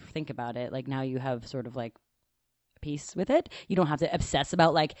have to like think about it, like now you have sort of like peace with it? You don't have to obsess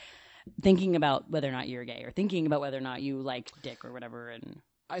about like thinking about whether or not you're gay or thinking about whether or not you like dick or whatever. And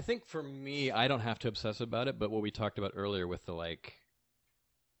I think for me, I don't have to obsess about it, but what we talked about earlier with the like,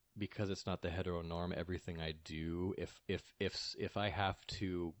 because it's not the hetero norm, everything I do, if I have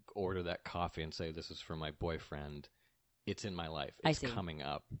to order that coffee and say this is for my boyfriend, it's in my life. It's coming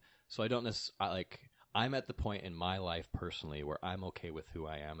up. So I don't necessarily, like, I'm at the point in my life personally where I'm okay with who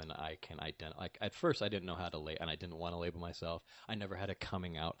I am and I can identify. Like, at first I didn't know how to and I didn't want to label myself. I never had a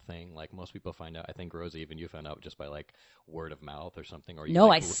coming out thing. Like most people find out. I think Rosie, even you found out just by like word of mouth or something. Or you, no,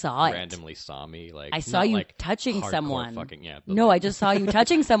 like, I saw it. Randomly saw me. Like I saw you like touching someone. No, I just saw you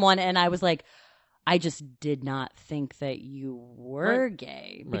touching someone, and I was like, I just did not think that you were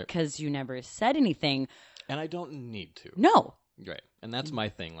gay because you never said anything. And I don't need to. No. Right. And that's my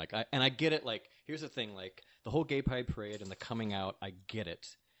thing. Like, I get it. Like, here's the thing. Like, the whole gay pride parade and the coming out, I get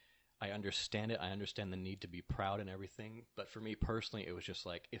it. I understand it. I understand the need to be proud and everything. But for me personally, it was just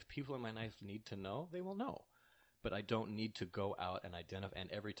like, if people in my life need to know, they will know. But I don't need to go out and identify.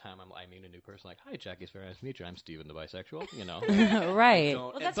 And every time I meet a new person, like, hi, Jackie, it's very nice to meet you. I'm Steven, the bisexual. You know, right?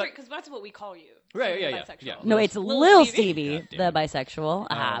 Well, that's right, because that's what we call you. Right? Yeah. No, it's Lil Stevie, the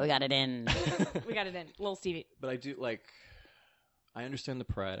bisexual. We got it in. We got it in, Lil Stevie. But I do like. I understand the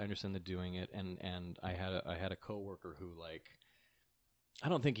pride. I understand the doing it. And I had a coworker who like. I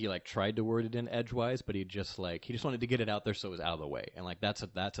don't think he like tried to word it in edgewise, but he just wanted to get it out there so it was out of the way. And like that's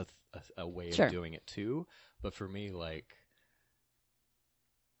a way of doing it too. But for me, like,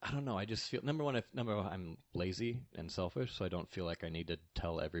 I don't know. I just feel number one, I'm lazy and selfish, so I don't feel like I need to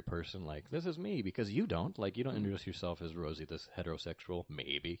tell every person like this is me, because you don't introduce yourself as Rosie, this heterosexual,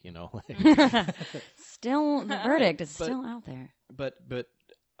 maybe, you know. Still, the verdict is still out there. But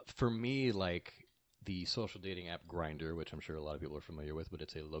for me, like the social dating app Grindr, which I'm sure a lot of people are familiar with, but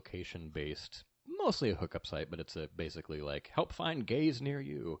it's a location-based, mostly a hookup site, but it's basically like help find gays near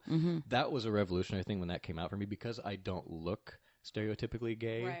you. Mm-hmm. That was a revolutionary thing when that came out for me, because I don't look stereotypically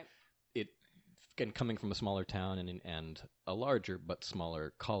gay. Right. It, again, coming from a smaller town and a larger but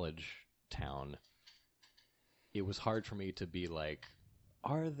smaller college town, it was hard for me to be like,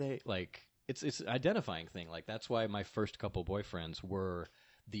 are they like? It's an identifying thing. Like that's why my first couple boyfriends were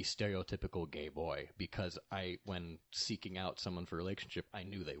the stereotypical gay boy, because when seeking out someone for a relationship, I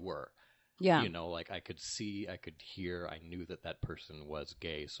knew they were. Yeah. You know, like I could see, I could hear, I knew that person was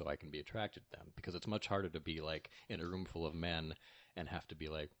gay, so I can be attracted to them. Because it's much harder to be like in a room full of men and have to be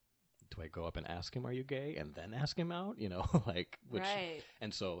like, do I go up and ask him, are you gay? And then ask him out? You know, like, which, right.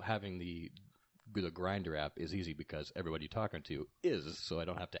 And so having the Grindr app is easy because everybody you're talking to is, so I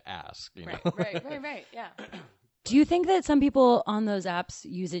don't have to ask. You know? Right, yeah. Do you think that some people on those apps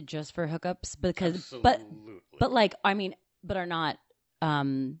use it just for hookups? Because, Absolutely. but like, I mean, but are not,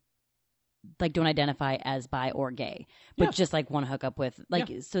 like, don't identify as bi or gay, but Yeah. just like want to hook up with, like,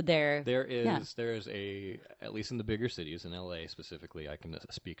 so they're There is a, at least in the bigger cities, in LA specifically, I can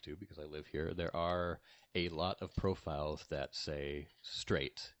speak to because I live here, there are a lot of profiles that say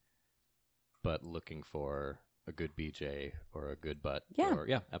straight, but looking for a good BJ or a good butt. Yeah. Or,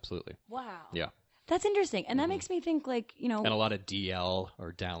 yeah, absolutely. Wow. Yeah. That's interesting, and that makes me think, like, you know, And a lot of DL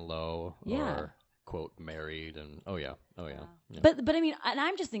or down low Yeah. or quote married and oh yeah. Yeah. but I mean, and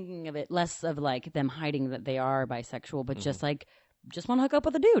I'm just thinking of it less of like them hiding that they are bisexual, but just like just want to hook up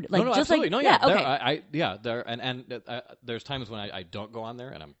with a dude, like no, just absolutely. like No, yeah, okay, there and there's times when I don't go on there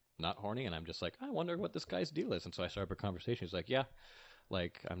and I'm not horny and I'm just like, I wonder what this guy's deal is, and so I start up a conversation. He's like, yeah,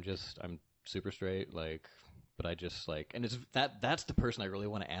 like I'm super straight, like, but I just like, and it's that's the person I really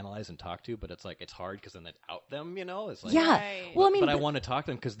want to analyze and talk to, but it's like it's hard because then they out them, you know? It's like, yeah. Right. Well, I mean, but I want to talk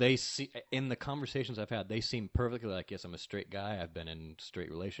to them because they see in the conversations I've had, they seem perfectly like, yes, I'm a straight guy. I've been in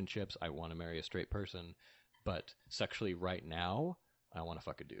straight relationships. I want to marry a straight person, but sexually right now, I want to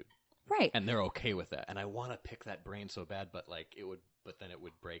fuck a dude, right. and they're okay with that. And I want to pick that brain so bad, but like it would, but then it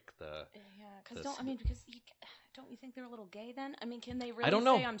would break the. Yeah, because This- don't you think they're a little gay then? I mean, can they really I don't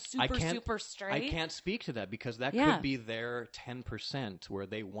know. say I'm super straight? I can't speak to that because that Yeah. could be their 10% where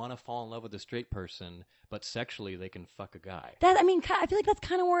they want to fall in love with a straight person, but sexually they can fuck a guy. That, I mean, I feel like that's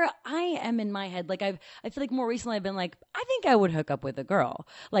kind of where I am in my head. Like I feel like more recently I've been like, I think I would hook up with a girl.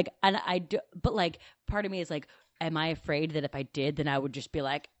 Like, and I do, but like, part of me is like, am I afraid that if I did, then I would just be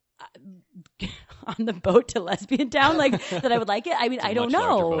like, on the boat to Lesbian Town, like that I would like it. I mean, It's a I don't much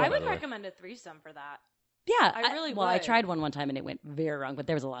larger know. boat. I by would the way. recommend a threesome for that. Yeah, I really well, I would. tried one time and it went very wrong. But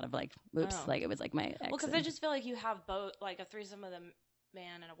there was a lot of like, oops, Oh. like it was like my ex. Well, because I just feel like you have both, like a threesome with a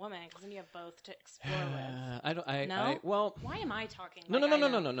man and a woman, because then you have both to explore with. I don't. I, No? I well. Why am I talking? No, like no, I no,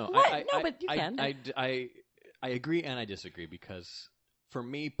 know? no, no, no. What? I, No, I, but you I, can. I agree and I disagree because for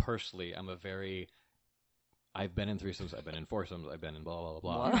me personally, I've been in threesomes, I've been in foursomes, I've been in blah blah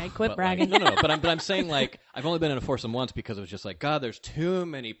blah. All right, quit But, bragging. Like, no. But I'm saying like I've only been in a foursome once because it was just like, God, there's too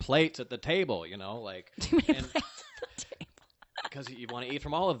many plates at the table, you know, like Too many and- plates at the table. because you want to eat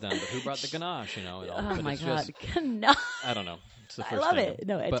from all of them, but who brought the ganache, you know? And all. Oh But my it's god, just, no, I don't know. It's the I first love thing. it.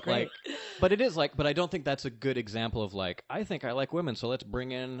 No, it's but great. like, but it is like, but I don't think that's a good example of like, I think I like women, so let's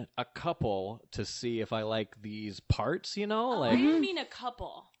bring in a couple to see if I like these parts, you know? Oh, Like, I didn't mean a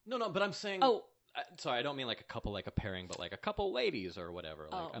couple. no, but I'm saying, Oh. sorry, I don't mean like a couple, like a pairing, but like a couple ladies or whatever.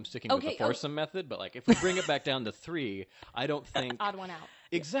 Like, Oh. I'm sticking with Okay, the foursome method, but like, if we bring it back down to 3, I don't think Odd one out.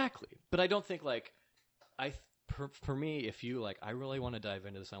 exactly. But I don't think like for me, if you like, I really want to dive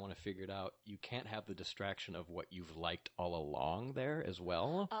into this, I want to figure it out. You can't have the distraction of what you've liked all along there as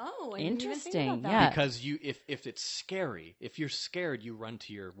well. Oh, I didn't even think about Interesting, that. yeah. Because if it's scary, if you're scared, you run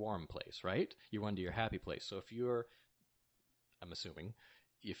to your warm place, right? You run to your happy place. So if you're, I'm assuming,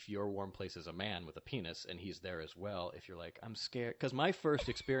 if your warm place is a man with a penis and he's there as well, if you're like, I'm scared, because my first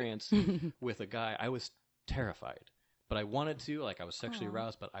experience with a guy, I was terrified. But I wanted to, like, I was sexually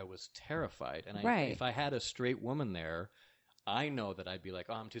aroused, but I was terrified. And Right. if I had a straight woman there, I know that I'd be like,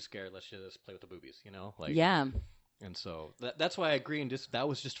 oh, I'm too scared. Let's just play with the boobies, you know? Like, yeah, and so that's why I agree. And just that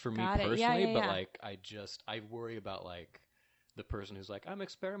was just for me Got it. personally. Yeah, yeah, but yeah. like, I worry about like the person who's like, I'm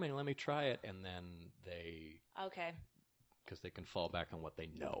experimenting. Let me try it, and then Okay. because they can fall back on what they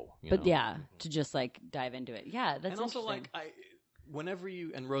know. You but know? yeah, Mhm. to just like dive into it. Yeah, that's and also interesting. like whenever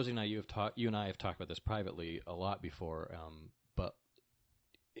you and Rosie and I, you and I have talked about this privately a lot before. But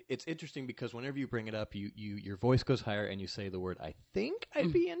it's interesting because whenever you bring it up, your voice goes higher and you say the word, I think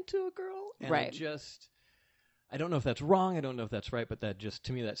I'd be into a girl. And Right. I don't know if that's wrong. I don't know if that's right, but that just,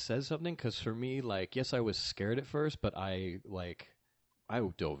 to me, that says something. Because for me, like, yes, I was scared at first, but I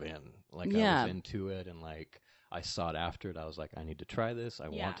dove in. Like, Yeah. I was into it and like, I sought after it. I was like, I need to try this. I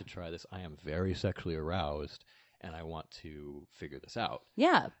Yeah. want to try this. I am very sexually aroused and I want to figure this out.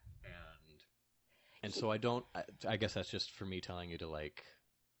 yeah, And so I guess that's just for me telling you to like,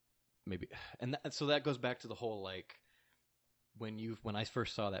 maybe, so that goes back to the whole like, when I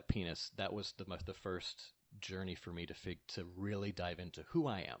first saw that penis, that was the first journey for me to really dive into who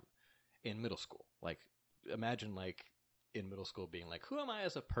I am in middle school. Like, imagine like in middle school being like, who am I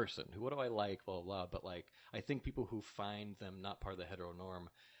as a person? What do I like? Blah, blah, blah. But like, I think people who find them not part of the hetero norm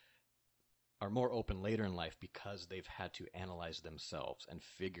are more open later in life because they've had to analyze themselves and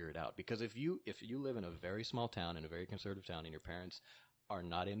figure it out. Because if you live in a very small town, in a very conservative town, and your parents are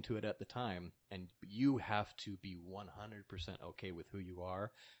not into it at the time, and you have to be 100% okay with who you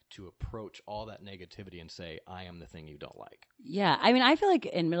are to approach all that negativity and say, I am the thing you don't like. Yeah, I mean, I feel like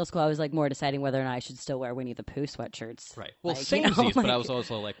in middle school I was like more deciding whether or not I should still wear Winnie the Pooh sweatshirts. Right. Well, like, same you know, but I like- was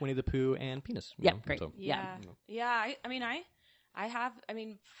also like Winnie the Pooh and penis. Yeah, great. So, Yeah. you know. Yeah. I have,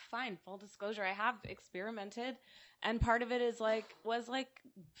 fine, full disclosure, I have experimented, and part of it is was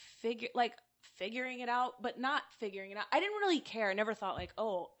figuring it out, but not figuring it out. I didn't really care. I never thought like,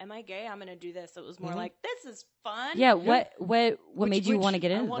 oh, am I gay? I'm going to do this. It was more like, this is fun. Yeah, what made you Which want to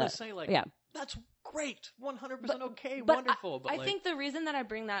get into I want that? to say, like, yeah. that's great, 100% okay, But wonderful. But I like, think the reason that I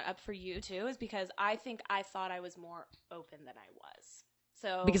bring that up for you too is because I think I thought I was more open than I was.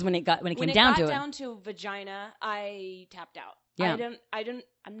 So Because when it came when down it to got it, down to vagina, I tapped out. Yeah.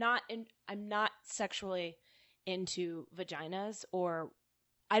 I'm not sexually into vaginas, or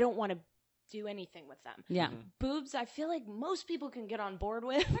I don't want to do anything with them. yeah, Boobs, I feel like most people can get on board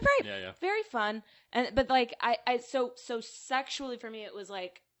with. right. yeah. Very fun. But like so sexually for me it was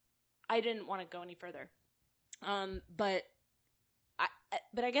like I didn't want to go any further. But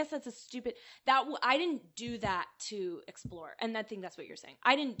I guess that's a stupid I didn't do that to explore. And I think that's what you're saying.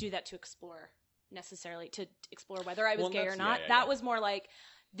 I didn't do that to explore necessarily, to explore whether I was gay or not. That was more like,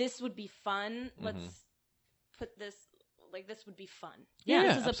 this would be fun. Let's put this, like, this would be fun. Yeah,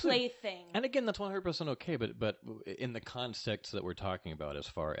 This is absolutely. a plaything. And again, that's 100% okay, but in the context that we're talking about, as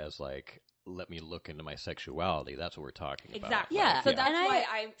far as like, let me look into my sexuality, that's what we're talking about. Exactly. Yeah. Like, So that's And why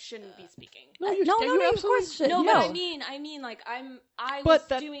I shouldn't be speaking. No, you of absolutely- course. No, no. but I mean, like I But was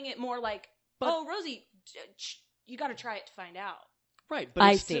that- doing it more like, but- oh, Rosie, you got to try it to find out. Right, but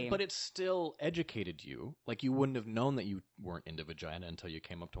I it's see. but it still educated you. Like, you wouldn't have known that you weren't into vagina until you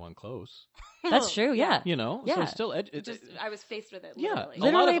came up to one close. That's true. Yeah. You know, Yeah. so it's still I was faced with it. yeah. Literally.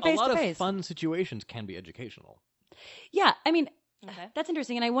 Literally a face lot to of face. fun situations can be educational. Yeah, I mean, Okay. that's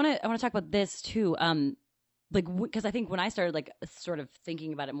interesting, and I want to talk about this too. Like, because I think when I started like sort of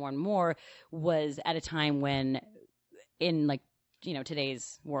thinking about it more and more was at a time when, in like, you know,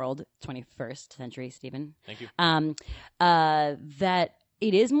 today's world, 21st century, Stephen, Thank you. that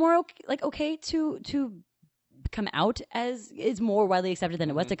it is more okay to come out as is more widely accepted than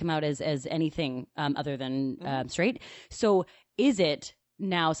it was to come out as anything other than straight. So is it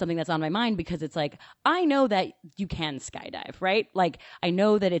now something that's on my mind, because it's like, I know that you can skydive, right? Like, I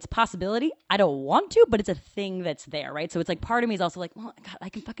know that it's a possibility. I don't want to, but it's a thing that's there, right? So it's like, part of me is also like, well, God, I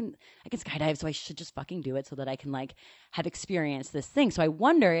can skydive, so I should just fucking do it so that I can like have experienced this thing. So I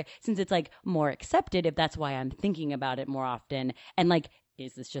wonder, since it's like more accepted, if that's why I'm thinking about it more often, and like,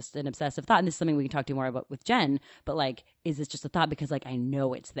 is this just an obsessive thought? And this is something we can talk to more about with Jen, but like, is this just a thought because like I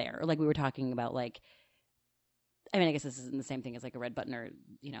know it's there? Or like we were talking about, like, I mean, I guess this isn't the same thing as like a red button or,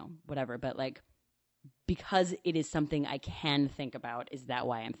 you know, whatever, but like, because it is something I can think about, is that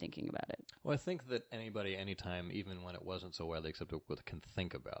why I'm thinking about it? Well, I think that anybody, anytime, even when it wasn't so widely accepted, can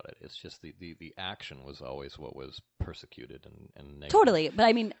think about it. It's just the action was always what was persecuted and negative. Totally. But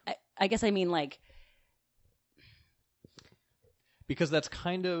I mean, I guess I mean like, Because that's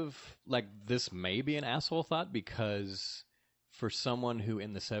kind of like, this may be an asshole thought, because for someone who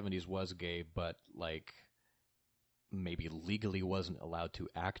in the 70s was gay, but like maybe legally wasn't allowed to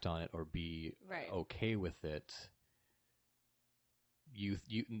act on it or be Right. okay with it, you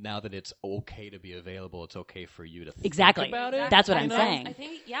now that it's okay to be available, it's okay for you to think Exactly. about it. That's what you I'm know? saying. I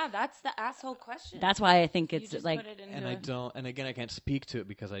think, yeah, that's the asshole question. that's why I think You it's just like, put it into And I don't, and again, I can't speak to it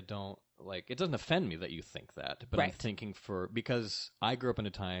because I don't, like, it doesn't offend me that you think that, but I'm Right. thinking because I grew up in a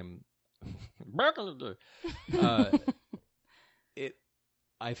time, back in the day,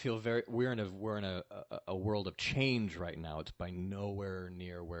 I feel we're in a world of change right now. It's by nowhere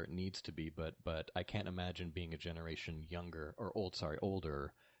near where it needs to be, but I can't imagine being a generation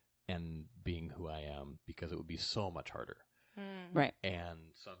older, and being who I am, because it would be so much harder. right. And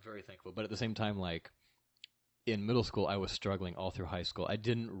so I'm very thankful. But at the same time, like, in middle school, I was struggling all through high school. I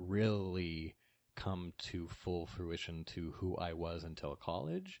didn't really come to full fruition to who I was until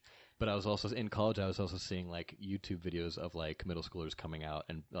college. But I was also, in college, I was also seeing, like, YouTube videos of, like, middle schoolers coming out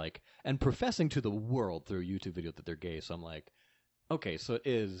and professing to the world through a YouTube video that they're gay. So I'm like, okay, so it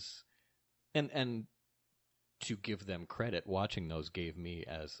is, and to give them credit, watching those gave me,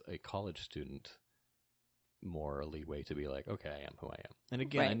 as a college student, more leeway to be like, okay, I am who I am. And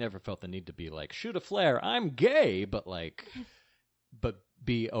again, I Right. never felt the need to be like, shoot a flare, I'm gay, but like, but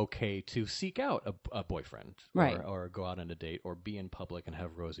be okay to seek out a boyfriend, Right. or go out on a date, or be in public and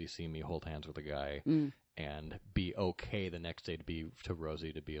have Rosie see me hold hands with a guy, Mm. and be okay the next day to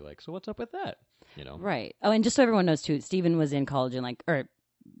Rosie to be like, so what's up with that? You know? Right. Oh, and just so everyone knows too, Stephen was in college in like, or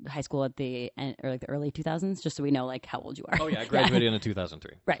high school at the end, or like the early 2000s, just so we know like how old you are. Oh yeah, I graduated in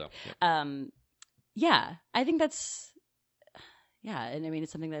 2003. Right. So, yeah. Yeah, I think that's, yeah, and I mean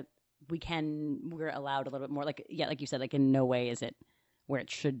it's something that we're allowed a little bit more. Like like you said, like in no way is it where it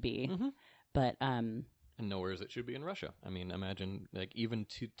should be, but and nowhere as it should be in Russia. I mean, imagine like even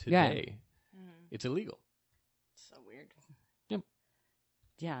today, it's illegal. So weird. Yep.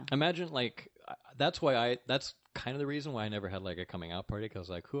 Yeah. Imagine like that's kind of the reason why I never had like a coming out party, because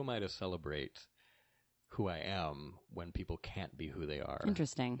like who am I to celebrate who I am when people can't be who they are?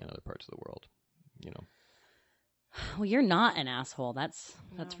 Interesting. In other parts of the world, Well, you're not an asshole. That's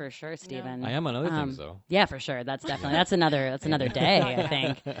for sure, Stephen. I am on other things though. Yeah, for sure. That's definitely another day. I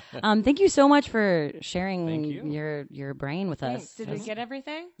think. Thank you so much for sharing your brain with us. Did we get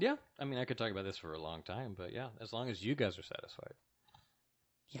everything? Yeah, I mean, I could talk about this for a long time, but yeah, as long as you guys are satisfied.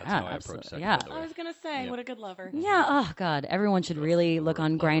 Yeah, That's how I approach sex. Yeah, I was gonna say, what a good lover. Yeah. Oh God, everyone should really look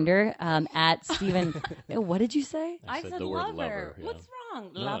on Grindr at Stephen. What did you say? I said the word lover. lover. Yeah. What's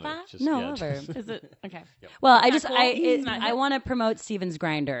wrong? No, Lover? just- No, yeah, lover. just- Is it okay? Well, Cool. I want to promote Stephen's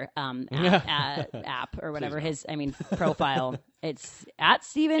Grindr app or whatever profile. It's at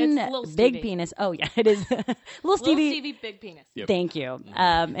Stephen It's Lil Big Stevie. Penis. Oh yeah, it is. Little Stevie. Stevie, big penis. Yep. Thank you.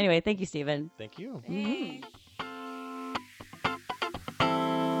 Anyway, thank you, Stephen. Thank you. Hey.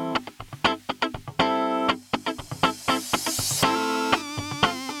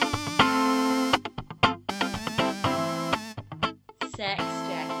 Sex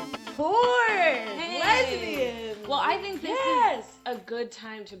Jackie. Lesbian. Well, I think this is a good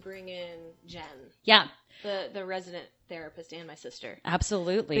time to bring in Jen, Yeah, the resident therapist, and my sister,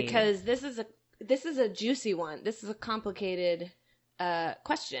 absolutely. because this is a juicy one. This is a complicated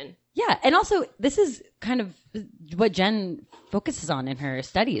question. Yeah, and also this is kind of what Jen focuses on in her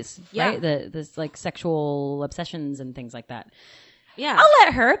studies, right? This like sexual obsessions and things like that. Yeah, I'll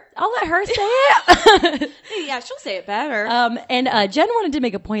let her say it. yeah, she'll say it better. And Jen wanted to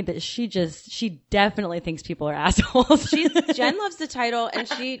make a point that she definitely thinks people are assholes. Jen loves the title, and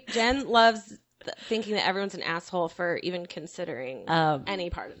Jen loves thinking that everyone's an asshole for even considering any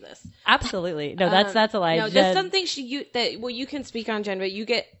part of this. Absolutely. No, that's a lie. No, Jen, that's something you can speak on, Jen, but you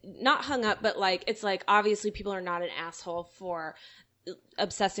get not hung up, but like it's like obviously people are not an asshole for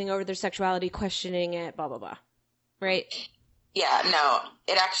obsessing over their sexuality, questioning it, blah blah blah, right? Yeah, no,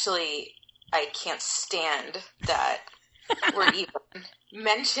 it actually, I can't stand that we're even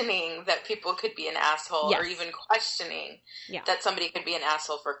mentioning that people could be an asshole or even questioning that somebody could be an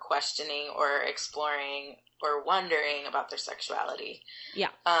asshole for questioning or exploring or wondering about their sexuality. Yeah.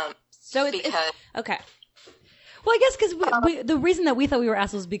 So it's okay. Well, I guess because the reason that we thought we were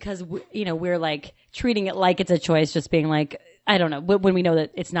assholes is because we're like treating it like it's a choice, just being like, I don't know, when we know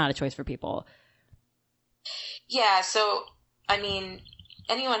that it's not a choice for people. Yeah. So, I mean,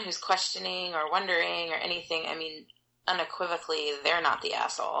 anyone who's questioning or wondering or anything, I mean, unequivocally, they're not the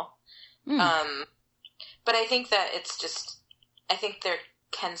asshole. But I think that I think there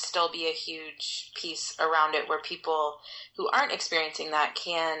can still be a huge piece around it where people who aren't experiencing that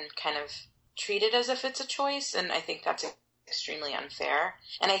can kind of treat it as if it's a choice. And I think that's extremely unfair.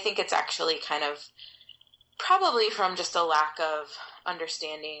 And I think it's actually kind of probably from just a lack of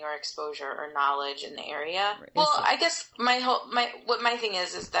understanding or exposure or knowledge in the area. Well, I guess my thing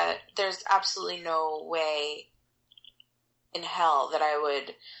is that there's absolutely no way in hell that I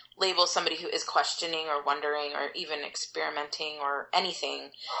would label somebody who is questioning or wondering or even experimenting or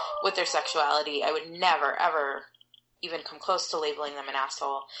anything with their sexuality. I would never, ever even come close to labeling them an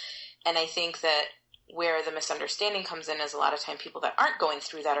asshole. And I think that where the misunderstanding comes in is a lot of time people that aren't going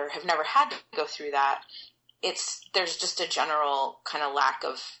through that or have never had to go through that, there's just a general kind of lack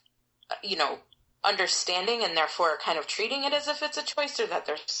of, understanding and therefore kind of treating it as if it's a choice or that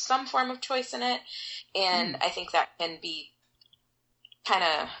there's some form of choice in it. And I think that can be kind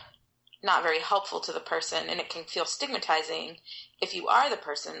of not very helpful to the person, and it can feel stigmatizing if you are the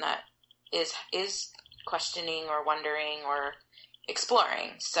person that is questioning or wondering or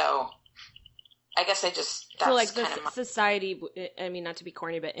exploring. So I guess that's so like the kind of society, I mean, not to be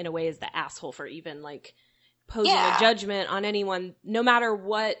corny, but in a way is the asshole for even like posing a judgment on anyone, no matter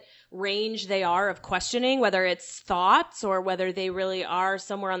what range they are of questioning, whether it's thoughts or whether they really are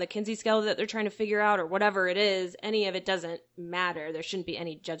somewhere on the Kinsey scale that they're trying to figure out or whatever it is. Any of it doesn't matter. There shouldn't be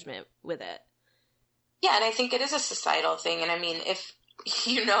any judgment with it. Yeah, and I think it is a societal thing. And I mean, if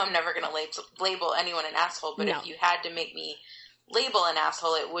I'm never going to label anyone an asshole, but if you had to make me label an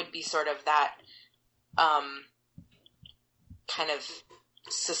asshole, it would be sort of that kind of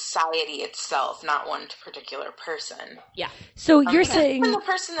society itself, not one particular person. Yeah. So you're saying the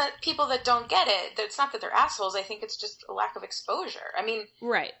person that people that don't get it, it's not that they're assholes. I think it's just a lack of exposure. I mean,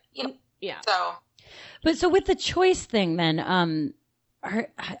 right. You know, yeah. So with the choice thing, then, are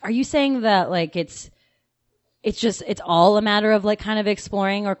you saying that like it's all a matter of like kind of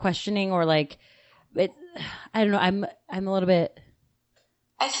exploring or questioning or like it? I don't know. I'm a little bit.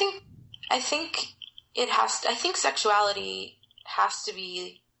 I think it has to, I think sexuality has to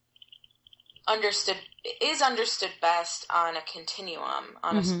be understood best on a continuum,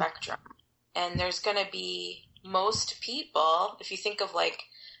 on a spectrum. And there's going to be most people, if you think of like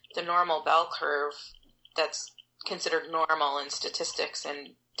the normal bell curve that's considered normal in statistics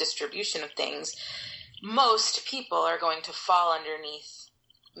and distribution of things, most people are going to fall underneath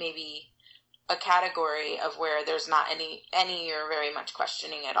maybe a category of where there's not any or very much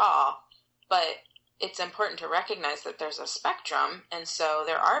questioning at all. But it's important to recognize that there's a spectrum, and so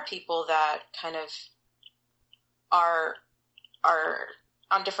there are people that kind of are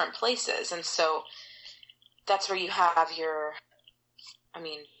on different places, and so that's where you have your,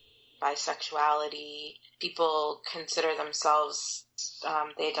 bisexuality. People consider themselves,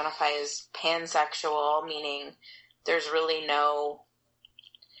 they identify as pansexual, meaning there's really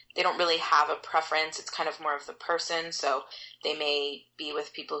they don't really have a preference. It's kind of more of the person. So they may be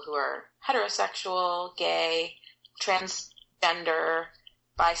with people who are heterosexual, gay, transgender,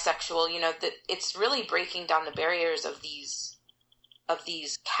 bisexual. That it's really breaking down the barriers of these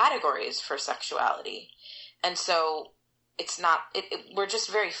categories for sexuality. And so it's not. We're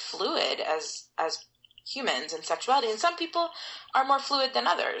just very fluid as humans in sexuality, and some people are more fluid than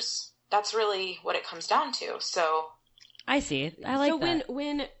others. That's really what it comes down to. So I see. I like that.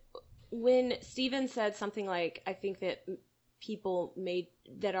 So when Stephen said something like, I think that people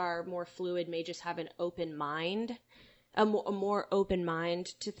that are more fluid may just have an open mind, a more open mind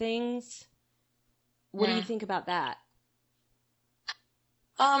to things. What do you think about that?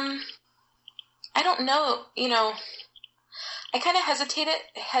 I don't know. I kind of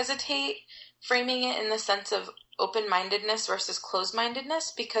hesitate framing it in the sense of open-mindedness versus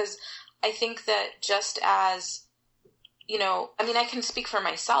closed-mindedness, because I think that just as I can speak for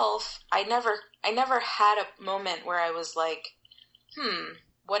myself. I never had a moment where I was like,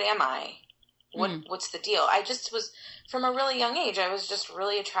 what am I? What's the deal? I just was, from a really young age, I was just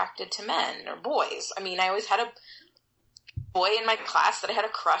really attracted to men or boys. I always had a boy in my class that I had a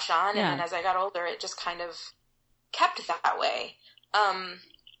crush on, and then as I got older, it just kind of kept that way.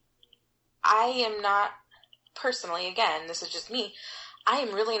 I am not, personally, again, this is just me, I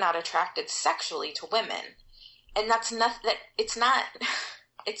am really not attracted sexually to women. And that's not that it's not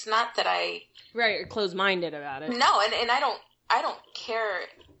that I right, you're closed-minded about it. No, and I don't care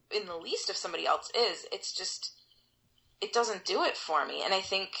in the least if somebody else is. It's just it doesn't do it for me, and I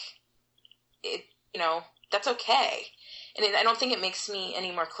think it that's okay. And I don't think it makes me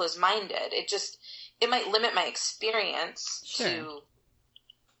any more closed-minded. It might limit my experience to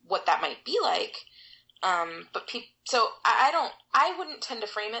what that might be like. But so I wouldn't tend to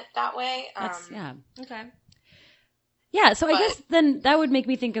frame it that way. Okay. Yeah, so I guess then that would make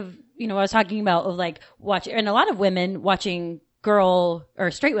me think of, what I was talking about of like watching, and a lot of women watching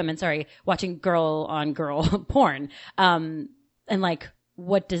straight women, watching girl on girl porn. And like,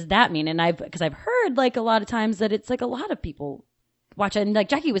 what does that mean? And because I've heard like a lot of times that it's like a lot of people watch it. And like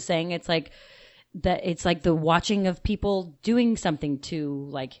Jackie was saying, it's like that it's like the watching of people doing something to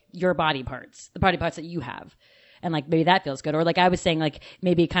like your body parts, the body parts that you have. And like maybe that feels good. Or like I was saying, like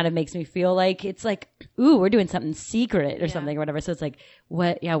maybe it kind of makes me feel like it's like, ooh, we're doing something secret or something or whatever. So it's like,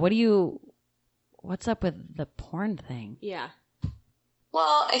 what's up with the porn thing? Yeah.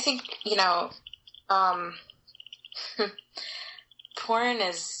 Well, I think, porn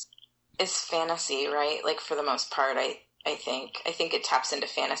is fantasy, right? Like for the most part, I think it taps into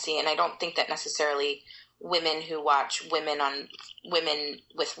fantasy, and I don't think that necessarily women who watch women on women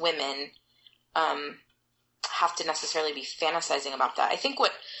with women, have to necessarily be fantasizing about that. I think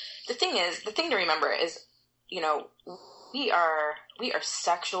the thing to remember is, we are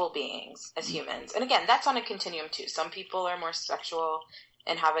sexual beings as humans. And again, that's on a continuum too. Some people are more sexual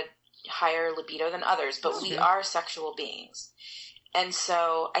and have a higher libido than others, but we are sexual beings. And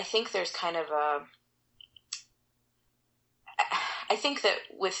so I think there's kind of I think that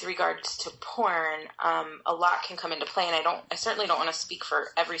with regards to porn, a lot can come into play, and I certainly don't want to speak for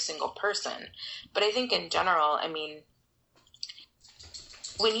every single person, but I think in general,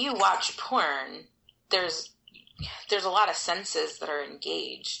 when you watch porn, there's a lot of senses that are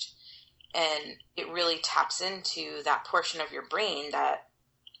engaged, and it really taps into that portion of your brain that,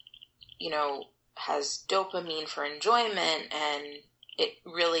 has dopamine for enjoyment and it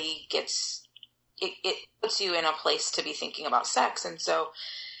really gets, it puts you in a place to be thinking about sex. And so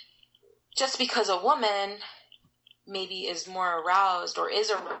just because a woman maybe is more aroused or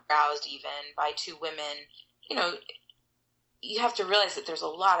is aroused even by two women, you know, you have to realize that there's a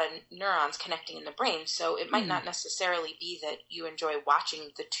lot of neurons connecting in the brain. So it might not necessarily be that you enjoy watching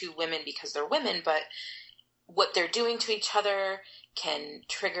the two women because they're women, but what they're doing to each other can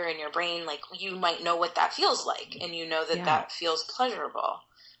trigger in your brain. Like, you might know what that feels like, and you know that that feels pleasurable.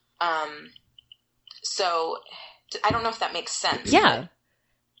 So I don't know if that makes sense. Yeah.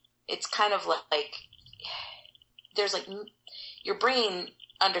 It's kind of like there's like your brain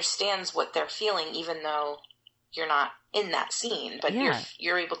understands what they're feeling, even though you're not in that scene, but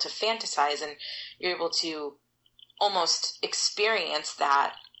you're able to fantasize, and you're able to almost experience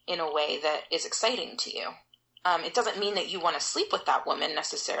that in a way that is exciting to you. It doesn't mean that you want to sleep with that woman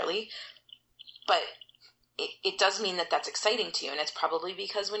necessarily, but it does mean that that's exciting to you. And it's probably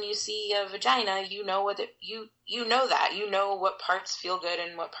because when you see a vagina, you know what you know that. You know what parts feel good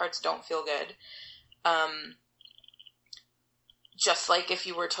and what parts don't feel good. Just like if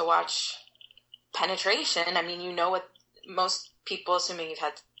you were to watch penetration, I mean, you know what most people, assuming you've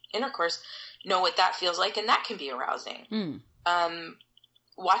had intercourse, know what that feels like, and that can be arousing.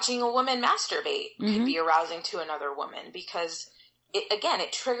 Watching a woman masturbate could be arousing to another woman, because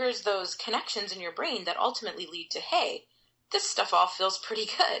it triggers those connections in your brain that ultimately lead to, hey, this stuff all feels pretty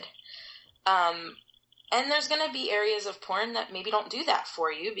good. And there's going to be areas of porn that maybe don't do that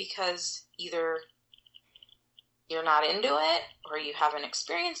for you, because either you're not into it, or you haven't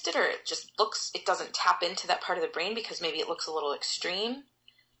experienced it, or it doesn't tap into that part of the brain because maybe it looks a little extreme.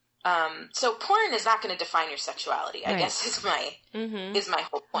 So porn is not going to define your sexuality, I guess is my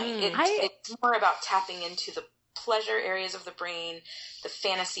whole point. It's more about tapping into the pleasure areas of the brain, the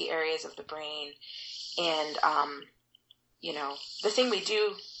fantasy areas of the brain. And, you know, the thing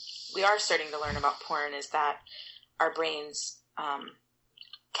we are starting to learn about porn is that our brains,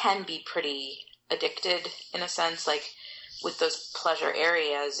 can be pretty addicted in a sense. Like, with those pleasure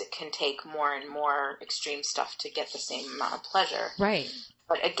areas, it can take more and more extreme stuff to get the same amount of pleasure. Right.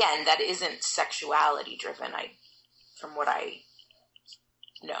 But again, that isn't sexuality driven, from what I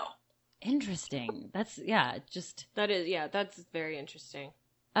know. Interesting. That's very interesting.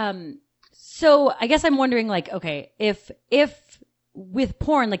 So I guess I'm wondering, like, okay, if with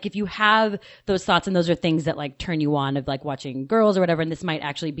porn, like, if you have those thoughts and those are things that like turn you on, of like watching girls or whatever, and this might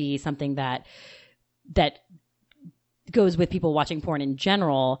actually be something that goes with people watching porn in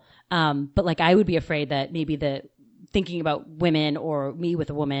general. But like, I would be afraid that maybe the thinking about women or me with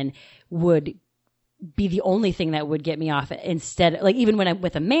a woman would be the only thing that would get me off, instead, like, even when I'm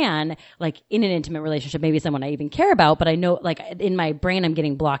with a man, like in an intimate relationship, maybe someone I even care about, but I know, like, in my brain, I'm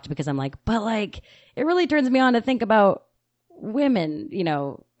getting blocked because I'm like, but like, it really turns me on to think about women, you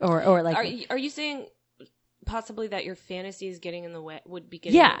know, or like, are you saying possibly that your fantasy is getting in the way, would be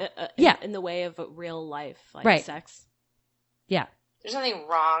getting in the way of real life, like sex? Yeah. There's nothing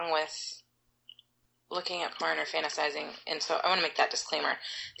wrong with looking at porn or fantasizing, and so I want to make that disclaimer.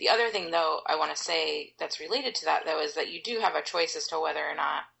 The other thing, though, I want to say that's related to that, though, is that you do have a choice as to whether or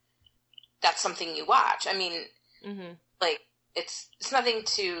not that's something you watch. I mean, like, it's nothing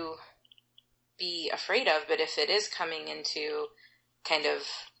to be afraid of, but if it is coming into kind of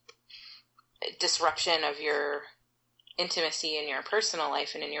disruption of your intimacy in your personal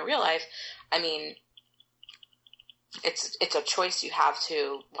life and in your real life, I mean, it's a choice you have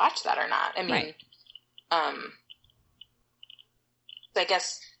to watch that or not. I mean, I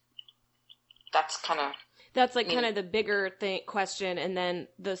guess that's kind of the bigger question, and then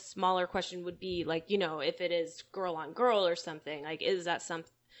the smaller question would be, like, you know, if it is girl on girl or something, like, is that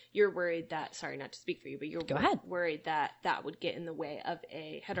something you're worried that, sorry, not to speak for you, but you're worried that would get in the way of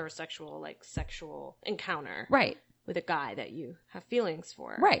a heterosexual, like, sexual encounter, right, with a guy that you have feelings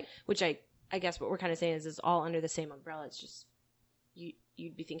for, right? Which I guess what we're kind of saying is all under the same umbrella. It's just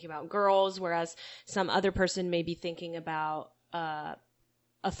you'd be thinking about girls, whereas some other person may be thinking about a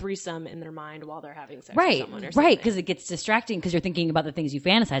threesome in their mind while they're having sex with someone or something. Right, because it gets distracting because you're thinking about the things you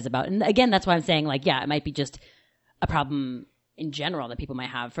fantasize about. And again, that's why I'm saying, like, yeah, it might be just a problem in general that people might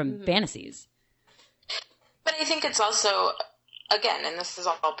have from fantasies. But I think it's also, again, and this is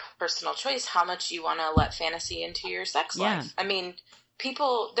all personal choice, how much you want to let fantasy into your sex life. I mean,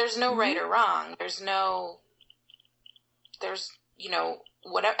 there's no right or wrong. There's, you know,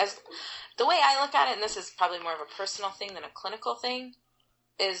 whatever. As the way I look at it, and this is probably more of a personal thing than a clinical thing,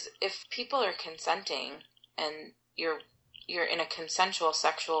 is if people are consenting and you're in a consensual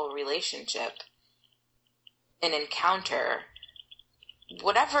sexual relationship, an encounter,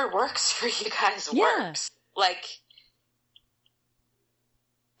 whatever works for you guys works. Like,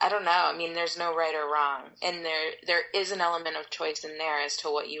 I don't know. I mean, there's no right or wrong. And there is an element of choice in there as to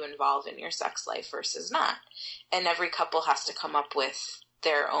what you involve in your sex life versus not. And every couple has to come up with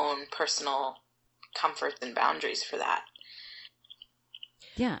their own personal comforts and boundaries for that.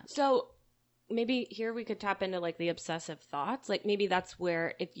 Yeah. So maybe here we could tap into like the obsessive thoughts. Like maybe that's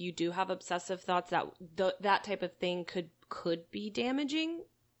where if you do have obsessive thoughts, that type of thing could be damaging.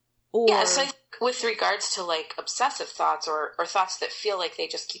 Or... Yeah, so with regards to like obsessive thoughts or thoughts that feel like they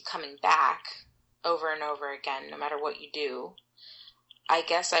just keep coming back over and over again, no matter what you do, I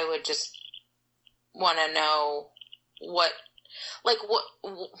guess I would just want to know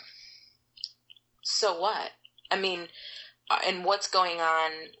so what? I mean, and what's going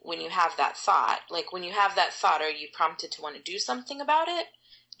on when you have that thought? Like when you have that thought, are you prompted to want to do something about it?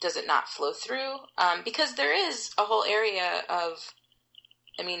 Does it not flow through? Because there is a whole area of,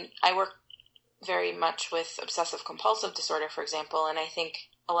 I mean, I work very much with obsessive compulsive disorder, for example, and I think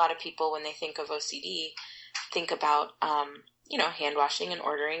a lot of people, when they think of OCD, think about, hand washing and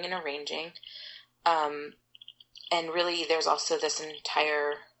ordering and arranging. And really, there's also this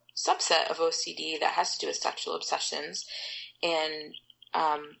entire subset of OCD that has to do with sexual obsessions, and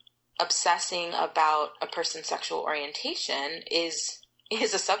obsessing about a person's sexual orientation is a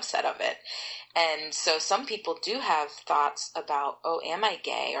subset of it. And so some people do have thoughts about, am I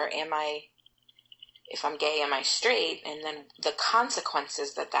gay? Or if I'm gay, am I straight? And then the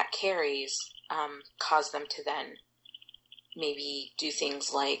consequences that carries cause them to then maybe do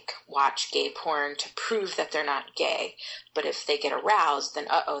things like watch gay porn to prove that they're not gay. But if they get aroused, then,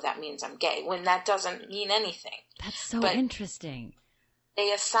 that means I'm gay, when that doesn't mean anything. That's so interesting.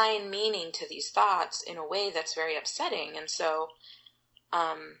 They assign meaning to these thoughts in a way that's very upsetting. And so,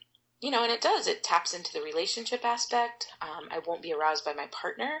 and it taps into the relationship aspect. I won't be aroused by my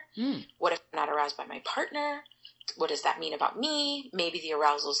partner. What if I'm not aroused by my partner? What does that mean about me? Maybe the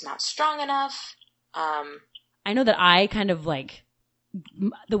arousal's not strong enough. I know that I kind of like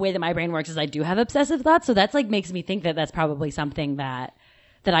the way that my brain works is I do have obsessive thoughts. So that's like makes me think that that's probably something that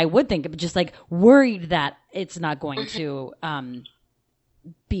I would think of, just like worried that it's not going to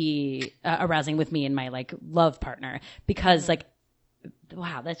be arousing with me and my like love partner, because like,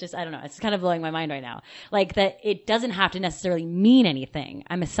 wow, that's just, I don't know. It's kind of blowing my mind right now. Like that it doesn't have to necessarily mean anything.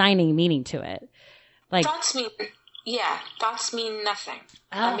 I'm assigning meaning to it. Like thoughts mean nothing.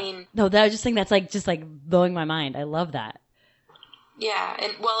 I mean, no, that I just think that's like just like blowing my mind. I love that. Yeah,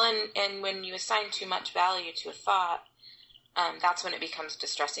 and when you assign too much value to a thought, that's when it becomes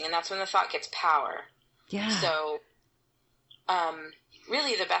distressing, and that's when the thought gets power. Yeah. So,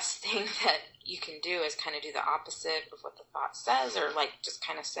 really, the best thing that you can do is kind of do the opposite of what the thought says, or like just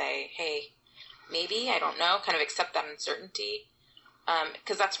kind of say, hey, maybe, I don't know, kind of accept that uncertainty.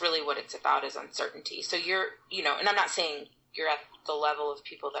 Because that's really what it's about, is uncertainty. So you're, and I'm not saying you're at the level of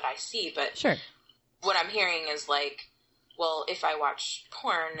people that I see, but sure. What I'm hearing is like, well, if I watch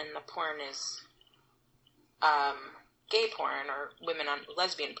porn and the porn is gay porn or women on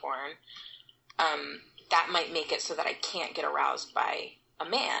lesbian porn, that might make it so that I can't get aroused by a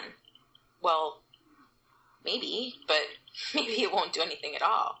man. Well, maybe, but maybe it won't do anything at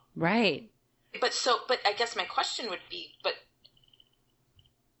all. Right. But I guess my question would be, but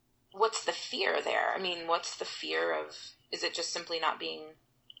what's the fear there? I mean, what's the fear of, is it just simply not being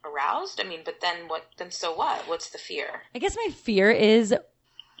aroused? I mean, but then so what? What's the fear? I guess my fear is,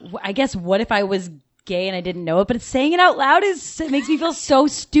 what if I was gay and I didn't know it, but saying it out loud it makes me feel so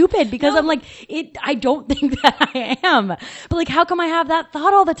stupid, because I'm like, I don't think that I am. But like, how come I have that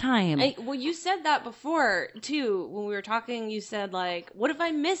thought all the time? Well, you said that before too, when we were talking. You said like, what if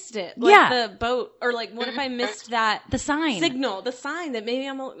I missed it? Like the boat, or like, what if I missed that the sign that maybe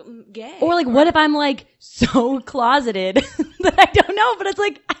I'm gay? Or like, what if I'm like so closeted that I don't know? But it's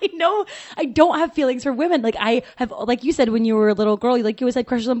like, I know I don't have feelings for women. Like I have, like you said, when you were a little girl, you always had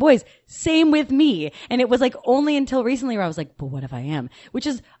crushes on boys. Same with me. And it was like only until recently where I was like, but what if I am? Which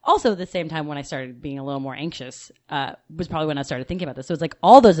is also the same time when I started being a little more anxious, was probably when I started thinking about this. So it's like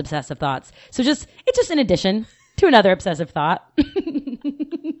all those obsessive thoughts. So it's just an addition to another obsessive thought.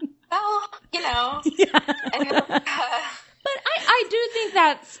 Well, Yeah. But I do think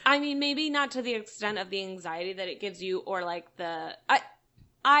that's, I mean, maybe not to the extent of the anxiety that it gives you, or like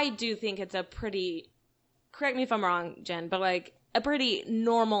I do think it's a pretty, correct me if I'm wrong, Jen, but like a pretty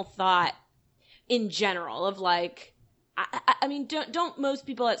normal thought in general of like, I mean, don't most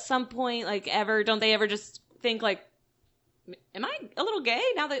people at some point like ever, don't they ever just think like, am I a little gay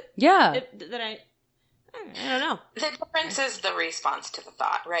now that, that I don't know. The difference is the response to the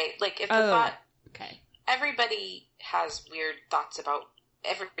thought, right? Like if the thought, okay. Everybody has weird thoughts about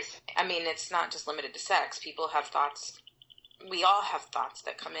everything. I mean, it's not just limited to sex. People have thoughts we all have thoughts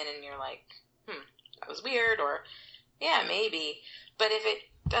that come in and you're like, that was weird, or yeah, maybe. But if it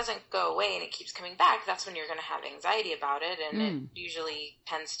doesn't go away and it keeps coming back, that's when you're going to have anxiety about it, and it usually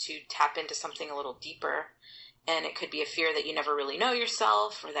tends to tap into something a little deeper. And it could be a fear that you never really know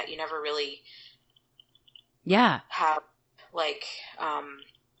yourself, or that you never really have, like,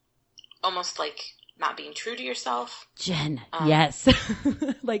 almost like not being true to yourself. Jen, yes.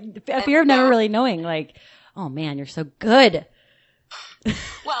 Like, a fear of never really knowing, like, oh man, you're so good.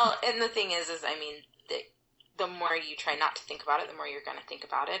 Well, and the thing is I mean, the more you try not to think about it, the more you're going to think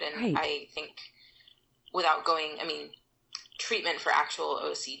about it. And I think without going, I mean, treatment for actual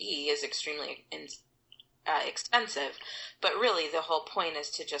OCD is extremely expensive, but really the whole point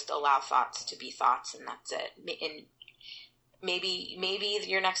is to just allow thoughts to be thoughts, and that's it. And maybe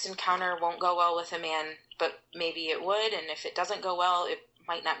your next encounter won't go well with a man, but maybe it would, and if it doesn't go well, it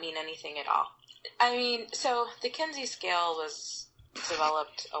might not mean anything at all. I mean, so the Kinsey scale was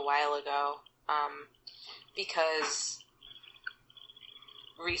developed a while ago, because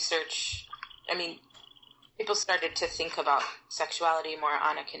research, I mean, people started to think about sexuality more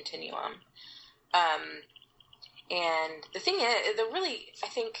on a continuum. And the thing is, I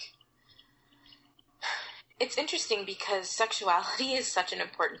think it's interesting because sexuality is such an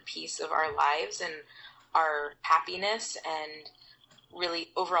important piece of our lives and our happiness and really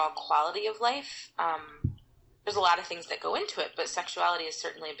overall quality of life. There's a lot of things that go into it, but sexuality is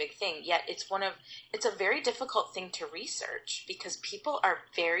certainly a big thing. Yet it's a very difficult thing to research because people are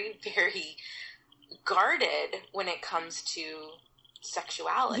very, very guarded when it comes to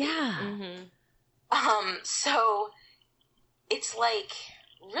sexuality. Yeah. Mm-hmm. So it's like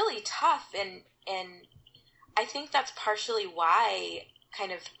really tough, and I think that's partially why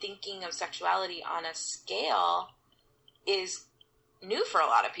kind of thinking of sexuality on a scale is new for a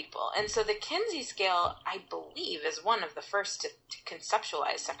lot of people. And so the Kinsey scale, I believe, is one of the first to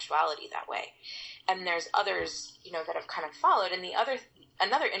conceptualize sexuality that way. And there's others, that have kind of followed. And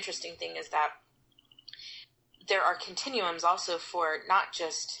another interesting thing is that there are continuums also for not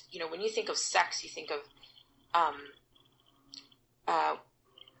just, when you think of sex, you think of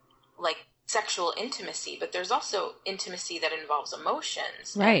like sexual intimacy, but there's also intimacy that involves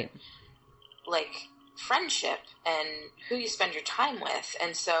emotions. Right. Like friendship and who you spend your time with.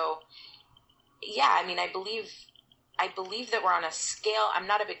 And so, yeah, I mean, I believe that we're on a scale. I'm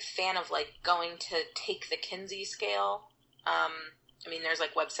not a big fan of like going to take the Kinsey scale. I mean, there's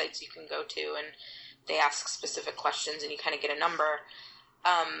like websites you can go to and they ask specific questions and you kind of get a number.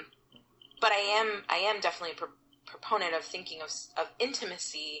 But I am definitely a proponent of thinking of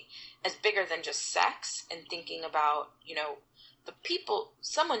intimacy as bigger than just sex, and thinking about, the people,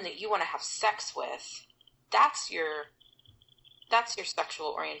 someone that you want to have sex with, that's your sexual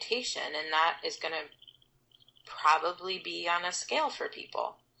orientation, and that is going to probably be on a scale for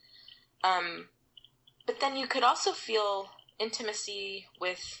people. But then you could also feel intimacy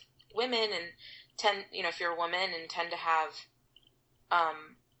with women and if you're a woman, and tend to have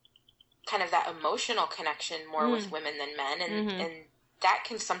kind of that emotional connection more with women than men, and that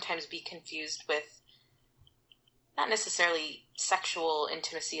can sometimes be confused with not necessarily sexual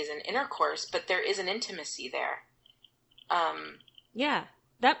intimacy as an intercourse, but there is an intimacy there.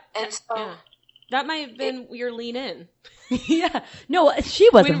 That might have been your lean in. Yeah. No, she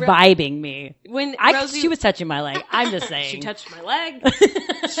wasn't vibing me. When she was touching my leg. I'm just saying. She touched my leg. The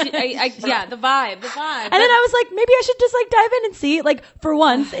vibe. And then I was like, maybe I should just like dive in and see, like, for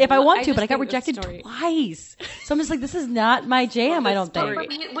once, if I want to, but I got rejected twice. So I'm just like, this is not my jam, I don't think.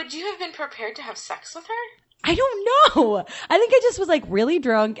 Would you have been prepared to have sex with her? I don't know. I think I just was like really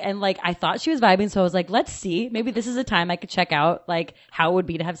drunk and like I thought she was vibing. So I was like, let's see. Maybe this is a time I could check out like how it would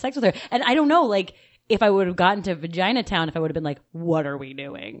be to have sex with her. And I don't know, like if I would have gotten to Vagina Town, if I would have been like, what are we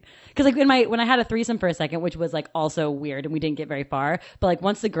doing? Because like when I had a threesome for a second, which was like also weird and we didn't get very far. But like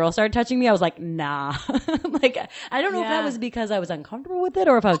once the girl started touching me, I was like, nah. Like I don't know if that was because I was uncomfortable with it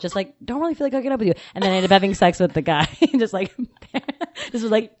or if I was just like, don't really feel like hooking up with you. And then I ended up having sex with the guy. Just like, this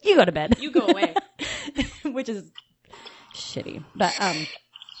was like, you go to bed. You go away. Which is shitty. But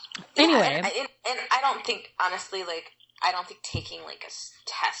anyway. And I don't think, honestly, like, I don't think taking like a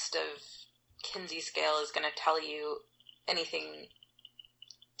test of Kinsey scale is going to tell you anything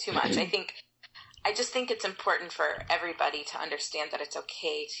too much. I just think it's important for everybody to understand that it's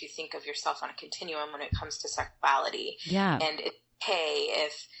okay to think of yourself on a continuum when it comes to sexuality. Yeah. And it's okay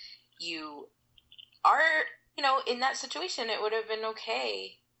if you are, in that situation, it would have been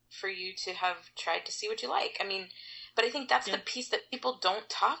okay for you to have tried to see what you like. I mean, but I think that's the piece that people don't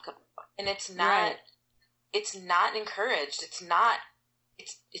talk about. And it's not, it's not encouraged. It's not,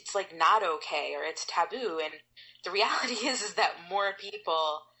 it's like not okay, or it's taboo. And the reality is that more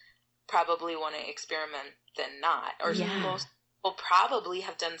people probably want to experiment than not, or most people probably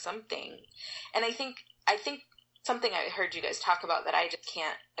have done something. And I think something I heard you guys talk about that I just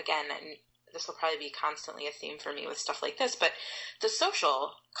can't, again, and this will probably be constantly a theme for me with stuff like this, but the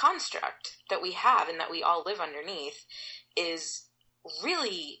social construct that we have and that we all live underneath is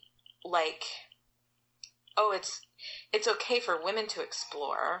really like, oh, it's okay for women to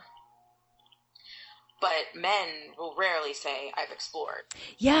explore, but men will rarely say, I've explored.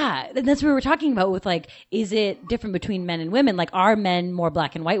 Yeah, and that's what we were talking about with, like, is it different between men and women? Like, are men more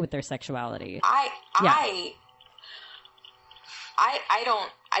black and white with their sexuality?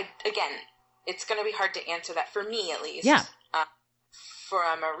 Again, it's going to be hard to answer that for me, at least. Yeah.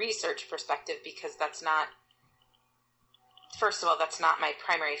 From a research perspective, because that's not, first of all, that's not my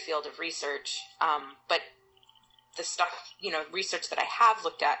primary field of research. But the stuff, research that I have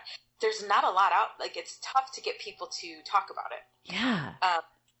looked at, there's not a lot out, like, it's tough to get people to talk about it. Yeah.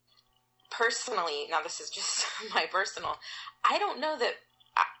 Personally, now this is just my personal, I don't know that,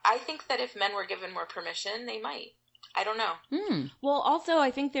 I think that if men were given more permission, they might. I don't know. Well, also,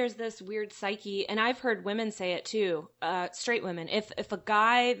 I think there's this weird psyche, and I've heard women say it too, straight women. If a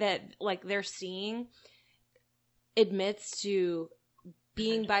guy that, like, they're seeing admits to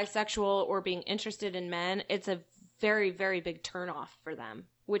being bisexual or being interested in men, it's a very, very big turnoff for them,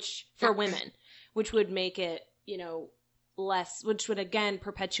 which, for women, which would make it, less, which would, again,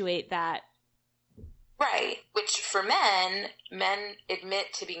 perpetuate that. Right. Which, for men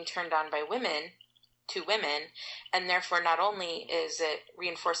admit to being turned on by women, and therefore not only is it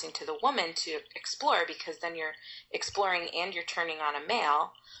reinforcing to the woman to explore, because then you're exploring and you're turning on a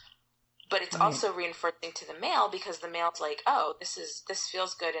male, but it's also reinforcing to the male because the male's like, oh, this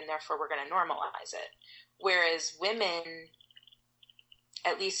feels good, and therefore we're going to normalize it. Whereas women,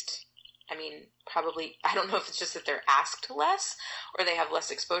 at least, I mean, probably, I don't know if it's just that they're asked less or they have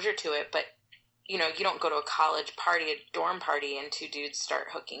less exposure to it, but you don't go to a college party, a dorm party, and two dudes start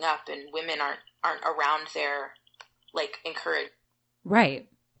hooking up, and women aren't around there, like, encouraged. Right.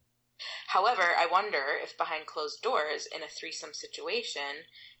 However, I wonder if behind closed doors in a threesome situation,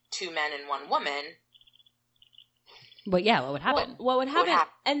 2 men and 1 woman. But yeah, what would happen? What would happen?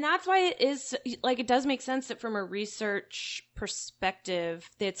 And that's why it is, like, it does make sense that from a research perspective,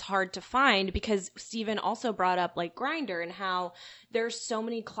 it's hard to find, because Stephen also brought up, like, Grindr and how there's so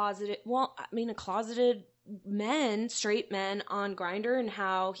many closeted men, straight men on Grindr, and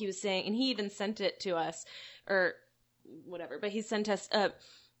how he was saying, and he even sent it to us, or whatever, but he sent us a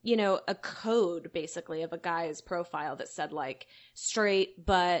code basically of a guy's profile that said, like, straight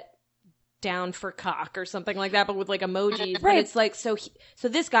but down for cock or something like that, but with, like, emojis. Right. But it's like, so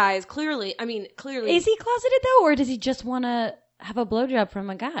this guy is clearly. Is he closeted though, or does he just want to have a blowjob from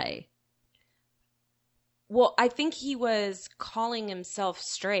a guy? Well, I think he was calling himself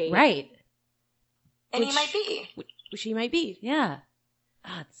straight. Right. And he might be. Which he might be. Yeah.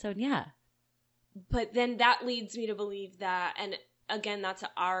 So, yeah. But then that leads me to believe that, and again, that's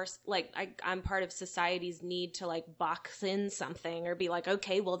I'm part of society's need to, like, box in something or be like,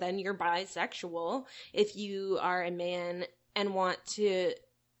 okay, well, then you're bisexual if you are a man and want to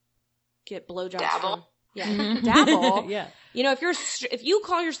get blowjobs. Dabble. Dabble. Yeah. If you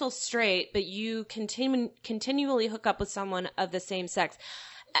call yourself straight, but you continually hook up with someone of the same sex,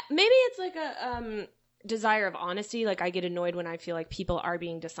 maybe it's like a desire of honesty. Like, I get annoyed when I feel like people are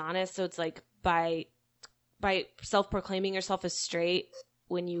being dishonest. So it's like by self-proclaiming yourself as straight,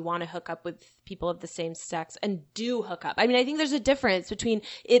 when you want to hook up with people of the same sex and do hook up. I mean, I think there's a difference between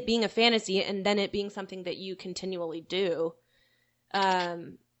it being a fantasy and then it being something that you continually do. I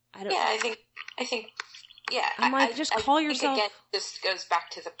think. Yeah, I'm like, just call yourself. Again, this goes back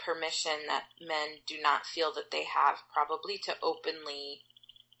to the permission that men do not feel that they have, probably, to openly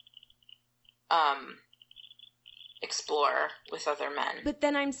explore with other men. But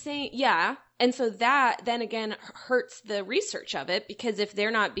then I'm saying, yeah, and so that then again hurts the research of it, because if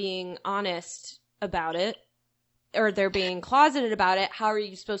they're not being honest about it, or they're being closeted about it, how are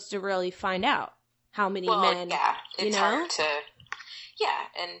you supposed to really find out how many men? Yeah, it's hard to. Yeah,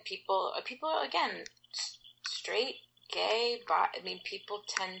 and people again. Straight, gay, people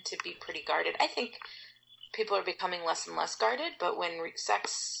tend to be pretty guarded. I think people are becoming less and less guarded, but when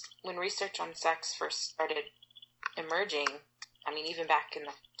research on sex first started emerging, even back in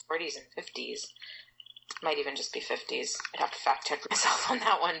the 40s and 50s, might even just be 50s. I'd have to fact check myself on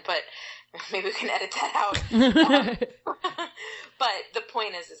that one, but maybe we can edit that out. But the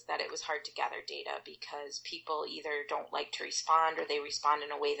point is that it was hard to gather data because people either don't like to respond or they respond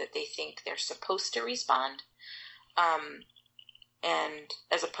in a way that they think they're supposed to respond. And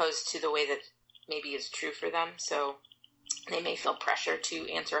as opposed to the way that maybe is true for them. So they may feel pressure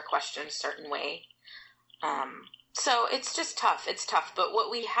to answer a question a certain way. So it's just tough. It's tough. But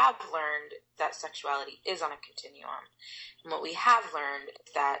what we have learned that sexuality is on a continuum. And what we have learned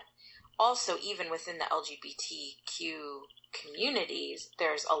is that also even within the LGBTQ communities,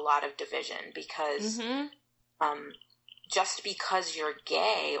 there's a lot of division because just because you're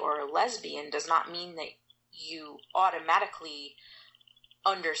gay or a lesbian does not mean that you automatically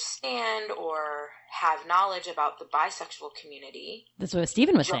understand or have knowledge about the bisexual community. That's what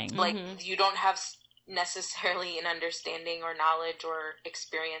Stephen was saying. Like you don't have necessarily an understanding or knowledge or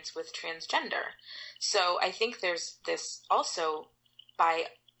experience with transgender. So I think there's this also by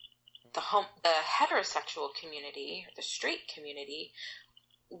the heterosexual community, the straight community,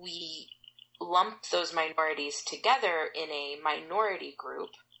 we lump those minorities together in a minority group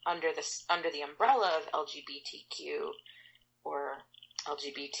under the umbrella of LGBTQ or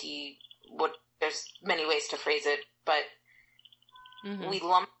LGBT. There's many ways to phrase it, but we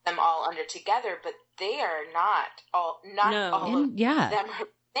lump them all under together. But they are not all of them are the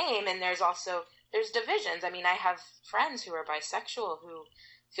same. And there's divisions. I mean, I have friends who are bisexual who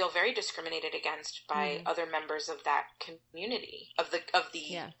feel very discriminated against by other members of that community, of the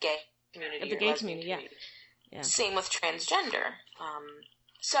gay community, of the gay community. Yeah. Same with transgender.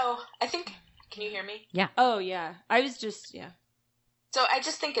 So I think, can you hear me? Yeah. Oh yeah. I was just So I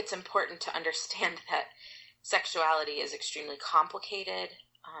just think it's important to understand that sexuality is extremely complicated.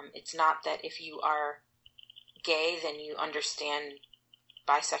 It's not that if you are gay, then you understand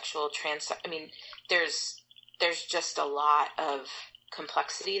bisexual, I mean, there's just a lot of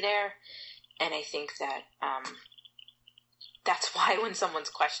complexity there. And I think that that's why when someone's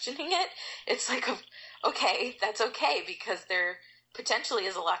questioning it, it's like, okay, that's okay, because there potentially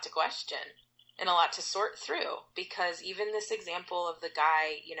is a lot to question and a lot to sort through, because even this example of the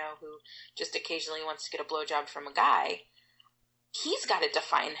guy, who just occasionally wants to get a blowjob from a guy, he's got to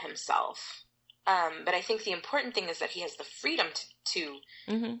define himself. But I think the important thing is that he has the freedom to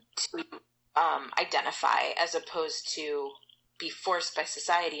identify, as opposed to be forced by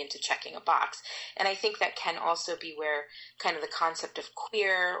society into checking a box. And I think that can also be where kind of the concept of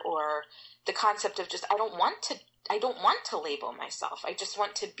queer, or the concept of just, I don't want to label myself. I just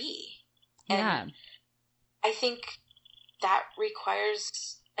want to be. And I think that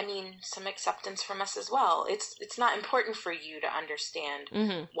requires, some acceptance from us as well. It's not important for you to understand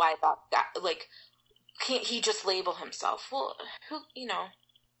why that guy, can't he just label himself? Well,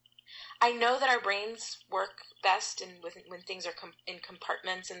 I know that our brains work best when things are in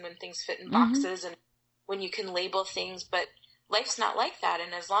compartments and when things fit in boxes and when you can label things, but life's not like that.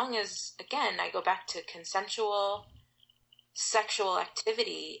 And as long as, again, I go back to consensual sexual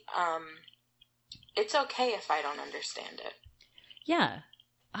activity, it's okay if I don't understand it. Yeah.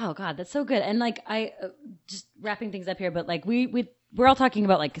 Oh God, that's so good. And I just wrapping things up here, but we're all talking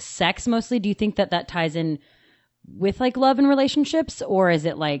about sex mostly. Do you think that ties in with love and relationships, or is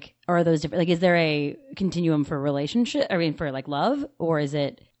it or are those different? Is there a continuum for relationship? For love, or is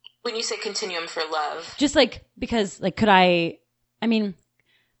it? When you say continuum for love, just because could I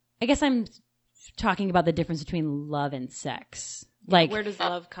guess I'm talking about the difference between love and sex. Where does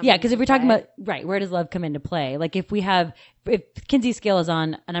love come? Yeah, because if we're talking about where does love come into play? If Kinsey's scale is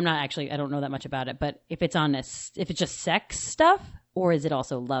on, and I don't know that much about it, but if it's on if it's just sex stuff, or is it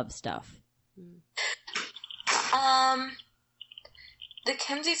also love stuff? The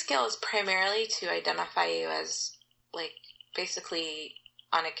Kinsey scale is primarily to identify you as basically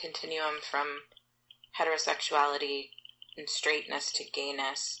on a continuum from heterosexuality and straightness to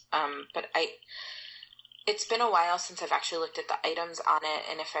gayness. But it's been a while since I've actually looked at the items on it,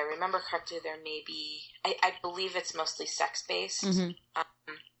 and if I remember correctly, there may be, I believe it's mostly sex-based,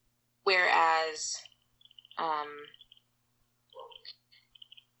 whereas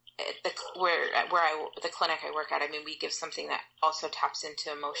the clinic I work at, we give something that also taps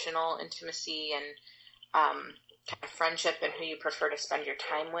into emotional intimacy and kind of friendship and who you prefer to spend your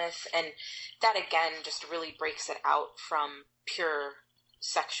time with, and that again just really breaks it out from pure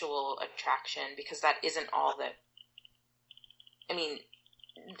sexual attraction, because that isn't all that.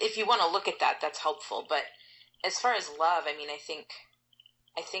 If you want to look at that, that's helpful. But as far as love, I think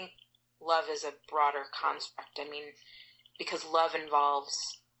love is a broader construct. Because love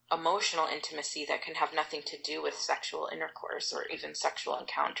involves emotional intimacy that can have nothing to do with sexual intercourse or even sexual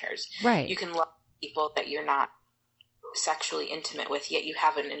encounters. Right. You can love people that you're not sexually intimate with, yet you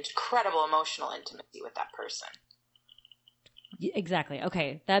have an incredible emotional intimacy with that person. Exactly.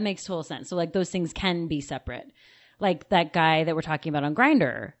 Okay. That makes total sense. So those things can be separate. That guy that we're talking about on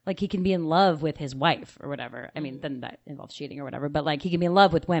Grindr, he can be in love with his wife or whatever. Then that involves cheating or whatever, but he can be in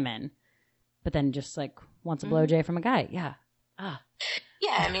love with women but then just like wants a blowjay from a guy. Yeah.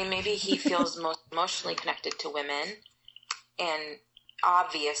 Yeah, I mean, maybe he feels most emotionally connected to women, and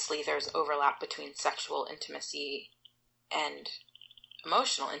obviously there's overlap between sexual intimacy and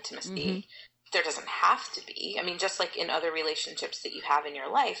emotional intimacy. There doesn't have to be. I mean, just like in other relationships that you have in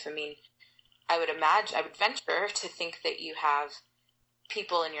your life, I mean, I would venture to think that you have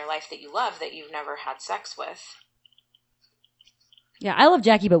people in your life that you love that you've never had sex with. Yeah, I love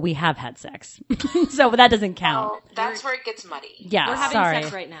Jackie, but we have had sex. So that doesn't count. Well, that's where it gets muddy. Yeah, We're having sorry.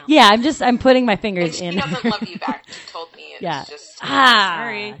 sex right now. Yeah, I'm putting my And fingers she in. doesn't love you back. She told me. It's just...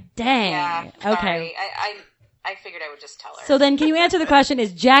 Sorry. Dang. Yeah, Okay. sorry. I figured I would just tell her. So then can you answer the question,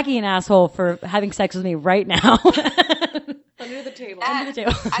 is Jackie an asshole for having sex with me right now? Under the table. Under the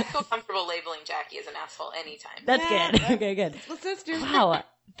table. I feel comfortable labeling Jackie as an asshole anytime. That's good. Okay, good. Split sisters. Wow.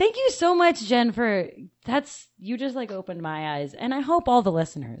 Thank you so much, Jen, you just like opened my eyes, and I hope all the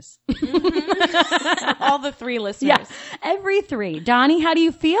listeners. All the 3 listeners. Yeah, every 3. Donnie, how do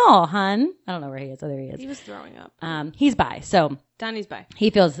you feel, hun? I don't know where he is. Oh, there he He is. was throwing up. He's bi, so Donnie's bi. he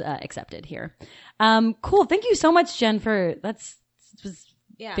feels accepted here. Cool. Thank you so much, Jen, it was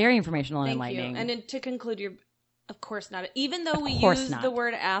very informational and Thank enlightening. you. And then to conclude, you're of course not. Even though we course use not. the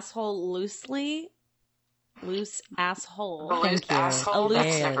word asshole loosely, loose asshole. A loose Thank you. asshole, A that's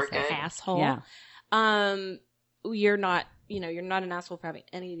loose never good. asshole. Yeah. You're not. You're not an asshole for having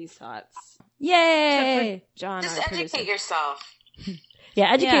any of these thoughts. Yay! Except for John, Just our educate producer. yourself.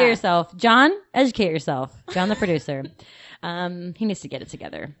 Yeah, educate Yeah. yourself. John, educate yourself. John, the producer. He needs to get it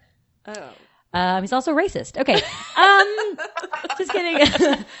together. Oh. He's also racist. Okay. Just kidding.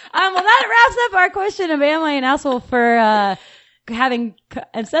 Well, that wraps up our question of am I an asshole for having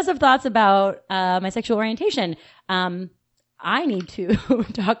obsessive thoughts about my sexual orientation. I need to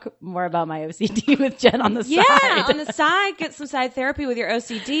talk more about my OCD with Jen on the side. Yeah, on the side, get some side therapy with your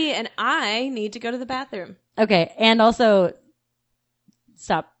OCD, and I need to go to the bathroom. Okay, and also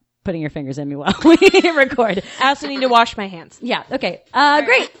stop putting your fingers in me while we record. I also need to wash my hands. Yeah, okay.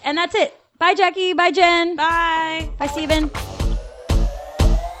 Great. And that's it. Bye, Jackie. Bye, Jen. Bye. Bye, Steven.